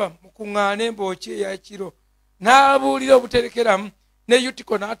n'abagamba mukuŋŋaane embookye eyakiro. N'abuulira obuterekeramu ne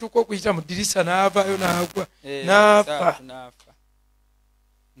Yutiko n'atuuka okuyita mu ddirisa n'avaayo n'agwa n'afa.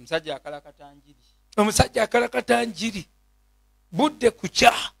 Omusajja akalakata njiri. Budde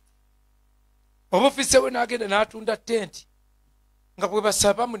kukya obufise we n'agenda n'atunda tenti nga bwe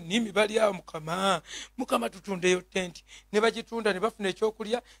basaba mu nnimi bali awo Mukama tutundeyo tenti. Ne bagitunda ne bafuna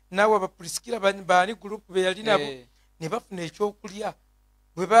ekyokulya. Naawe Abapulisikira baani gurupu be yali nabo ne bafuna ekyokulya.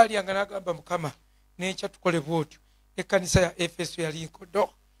 Bwe baalyanga n'agamba Mukama n'enkya tukole bw'otyo. Ekkanisa ya Efeso yali nkodo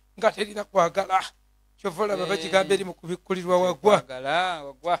nga terina kwagala. Kyova olaba bagigamba eri mu kubikkulirwa wagwa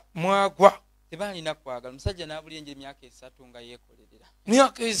mwagwa. Tebaalina kwagala. Omusajja n'abulya emyaka 3 nga yeekolerera.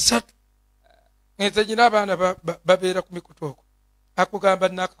 Myaka 3 nze nyina abaana babeera ku mikutu okwo. Akugamba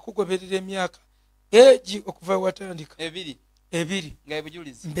nakakugoberera emyaka egi okuva watandika 2 nga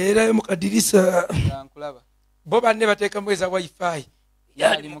ebujulizi. Mbeerayo mu kadirisa nkulaba. Bo banne bateekamu eza wifi.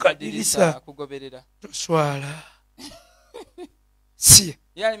 Yali mu kadirisa akugoberera. Toswala. Si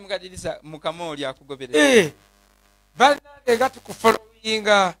yali mu kadirisa mukamooli akugoberera. Bannange nga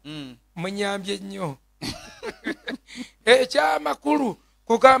tukufolowinga munyambye nnyo. Ekyamakulu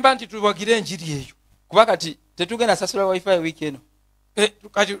kugamba nti tuwagire enjiri eyo. Kuba kati tetugenda sasula wifi wiiki eno.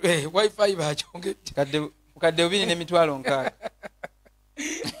 Kati wifi bakyongedde. Kadde 2,600.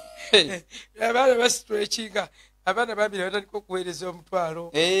 Abaana basitwekinga. Abaana babiri batandika okuweereza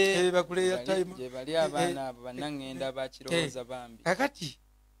omutwalo. Bagula airtime. Gye bali abaana abo bannangenda bakirowooza bambi. Kakati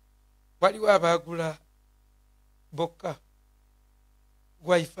waliwo abaagula bokka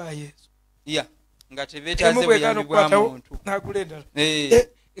wifi ezo. Nga tebeetaaze buyambi bwa muntu. N'agula endala.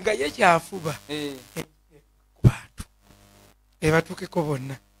 Nga ye kyafuba ku bantu ebatuukeko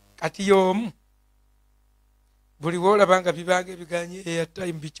bonna. Kati y'omu buli woolaba nga bibanga ebiganye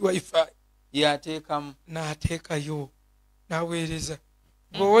airtime biki wifi yateekamu n'ateekayo n'aweereza.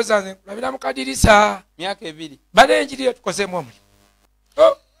 bwowoza nze nkulabira mu kadirisa myaka 2 bale enjiri etukozeemu omulimu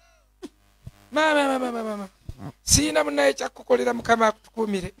mama siina munaye kyakukolera mukama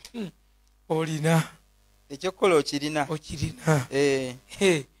akutukuumire olina ekyokukola okirina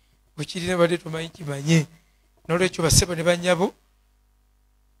okirina badde tumanyi kimanye n'olwekyo basebo ne banyabo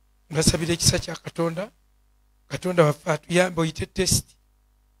basabira ekisa kya katonda waffe atuyambe oyite tesiti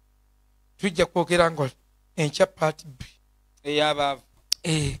tujja kwogera nga enkya paati b ey'abaavu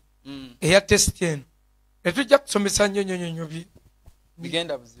eya tesiti eno netujja kusomesa nnyo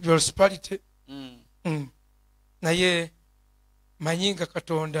bigenda buzibu byolosipalite naye manyi nga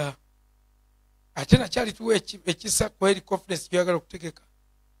katonda ate nakyali tuwa ekisa kweri conference gyagala okutegeka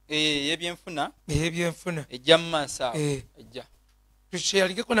ey'ebyenfuna ejja mu maaso awo ejja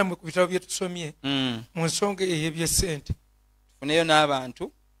tushayaligeko namwe ku bitabo bye tusomye mu nsonga ey'ebyesente tufuneyo n'abantu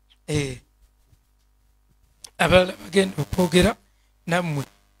abalala bagenda okwogera nammwe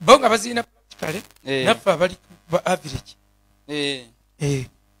bo nga baziina practicale naffe abali ba average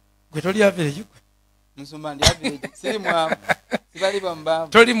gwe toli average gwe nsumba ndi average siri mwavu sibali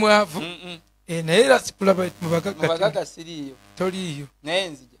bambavu toli mwavu naye era sikulaba mu bagagga siriiyo toliiyo naye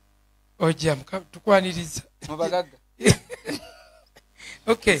nzija ojja tukwaniriza mu bagagga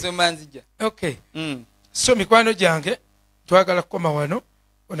nsumba nzija so mikwano gyange twagala kukoma wano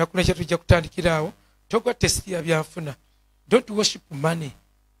onakuna kye tujja kutandikiraawo togwa tesiti ya byanfuna don't worship money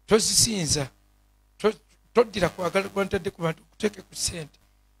tozisinza toddira kwagala kwantadde ku bantu okuteeke ku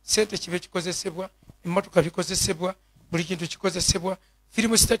sente kibe kikozesebwa emmotoka bikozesebwa buli kintu kikozesebwa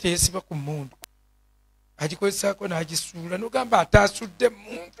firimu sitati eyesiba ku mundu agikozesaako n'agisuula nogamba ate asudde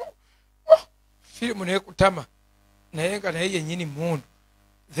muntu firimu neekutama naye nga naye yennyini mundu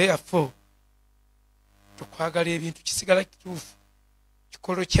therefore tukwagala ebintu kisigala kituufu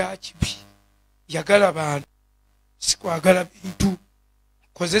kikolo kya kibi yagala bantu sikwagala bintu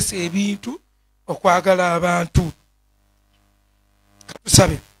kozesa ebintu okwagala abantu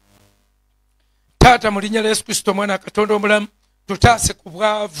katusabe taata mu linnya lya Yesu Kristo omwana katonda omulamu tutaase ku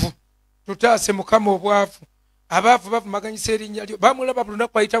bwavu tutaase mukama obwavu abaavu bavumaganyisa erinnya lyo bamulaba buli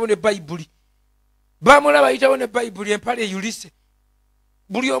lunaku ayitawo ne bayibuli empale eyulise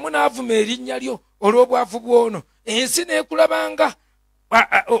buli omu n'avuma erinnya lyo olw'obwavu bwono ensi neekulabanga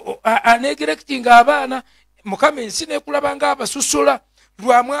anegerekitinga abaana mukama ensi neekulabanga abasusula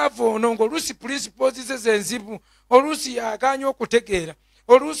lwamwavu ono ng'oluusi principles ze zenzibu oluusi yaganya okutegeera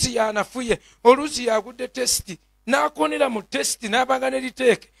oluusi yanafuye oluusi yagudde tesiti n'akonera mu tesiti n'abanga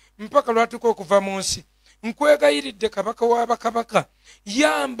neriteeke mpaka lwatuka okuva mu nsi nkwegayiridde kabaka w'abakabaka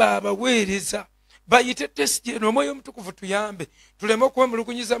yamba abaweereza bayite tesiti eno omwoyo omutukuvu tuyambe tuleme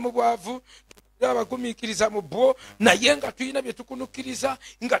okwemulugunyiza mu bwavu abagumiikiriza mu bwo naye nga tulina bye tukunukiriza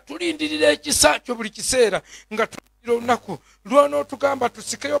nga tulindirira ekisa kyo buli kiseera nga tulindira olunaku lwonootugamba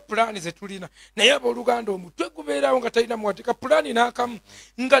tusikeyo pulaani ze tulina naye abooluganda omutwe gubeerawo nga talina muwatika pulaani n'akamu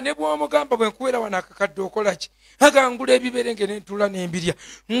nga ne bw'omugamba bwe nkuweera wano akakadde okola ki agangula ebiberenge n'entuula n'embirya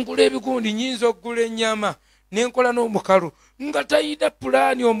ngula ebigundi nyinza okugula ennyama n'enkola n'omukalu nga talina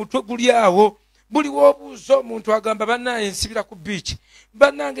pulaani omutwe guli awo buli w'obuuza omuntu agamba bannange nsibira ku biiki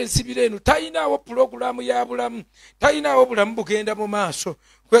bannange nsibira eno talinaawo pulogulaamu ya bulamu talinaawo bulamu bugenda mu maaso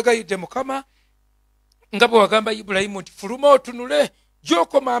kwegayidde mukama nga bwe wagamba ibulayimu nti fuluma otunule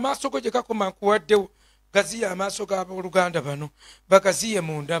gy'okoma amaaso go gye gakoma nkuwaddewo gaziye amaaso g'abooluganda bano bagaziye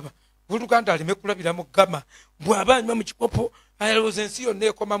mu ndaba buluganda aleme kulabira mu gama bw'aba anywa mu kikopo ayalowooza ensi yonna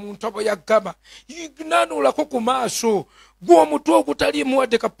ekoma mu ntobo ya gama nanuulako ku maaso gw'omutwe ogutaliimu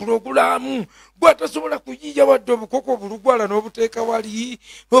wadde ka pulogulaamu gw'atasobola kuyiya wadde obukoko obulugwala n'obuteeka wali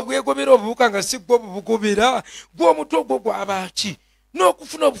obwegobera obubuka nga si gwe obubugobera gw'omutwe ogwo gw'abaaki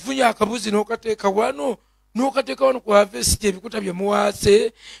n'okufuna obufunyi akabuzi n'okateeka wano ku havesiti ebikuta bye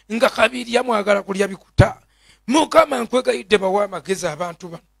muwaase nga kabirya mwagala kulya bikuta mukama nkwegayidde bawa amagezi abantu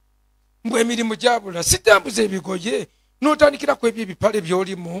bano mbwe emirimu gyabula sitambuza ebigoye n'otandikira ku ebyo ebipale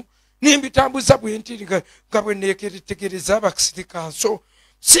by'olimu nimbitambuza bwenti nga bwe neetegereza abasirikanso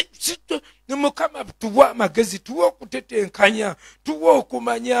mukama tuwa amagezi tuwa okutetenkanya tuwa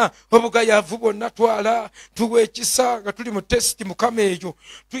okumanya obugayavu bwonna twala tuwa ekisa nga tuli mu tesiti mukama eyo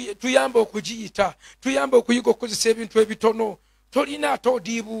tuyamba okugiyita tuyamba okuyiga okukozesa ebintu ebitono tolina ate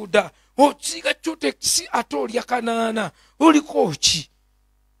odiibuuda osiga cutekisi ate olya kanaana oliko ki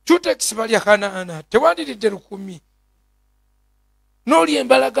cutekisi balya kanaana tewandiridde 1,000 n'oli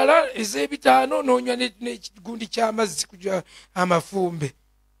embalagala ez'ebitaano n'onywa n'ekigundi ky'amazzi kuja amafumbe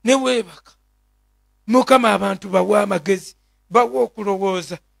ne weebaka mukama abantu bawa amagezi bawa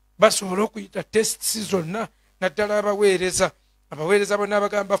okulowooza basobole okuyita tesiti zonna naddala abaweereza bonna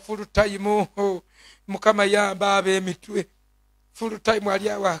abagamba full time mukama yamba ab'emitwe full time ali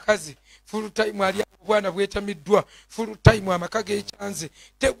awo akazi, full time ali awo bwana bwetamiddwa, full time amaka g'ekyanze,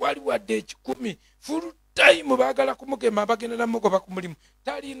 tewali wadde ekikumi, full time baagala kumugema bagenda namugoba ku mulimu,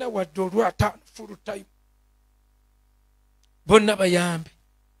 talina wadde olw'ataano full time. Bonna bayambe.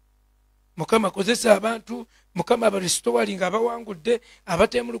 Mukama kozesa abantu, Mukama abarestoring abawangudde,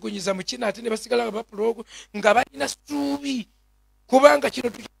 abatemulugunyiza mu kina ate ne basigala abapulogo nga balina ssuubi, kubanga kino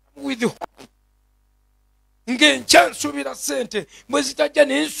tukiramu with hope. Ng'enkya nsuubira ssente, bwe zitajja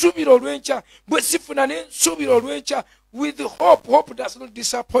ne nsuubira olw'enkya, bwe sifuna ne nsuubira olw'enkya, with hope. Hope does not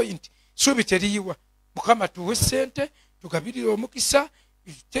disappoint. Ssuubi teriyiwa. Mukama tuwe ssente, tugabirire omukisa,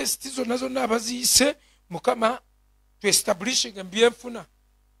 testi zonna zonna abaziyise, Mukama to establishing ebyenfuna.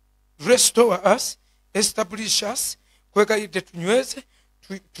 Restore us, establish us, kwegayidde tunyweze,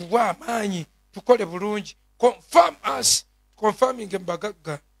 tuwe amaanyi, tukole bulungi. Confirm us, confirming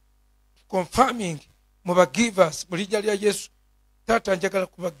embagagga, confirming mu bagivers mu linnya lya Yesu. Taata njagala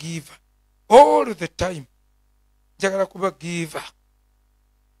kubagiva all the time, njagala kubagiva.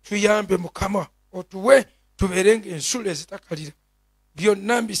 Tuyambe Mukama, otuwe tubeerenga ensula ezitakalira.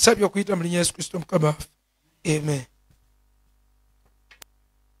 Byonna mbisabye okuyita mu linnya Yesu Kristo Mukama waffe. Amen.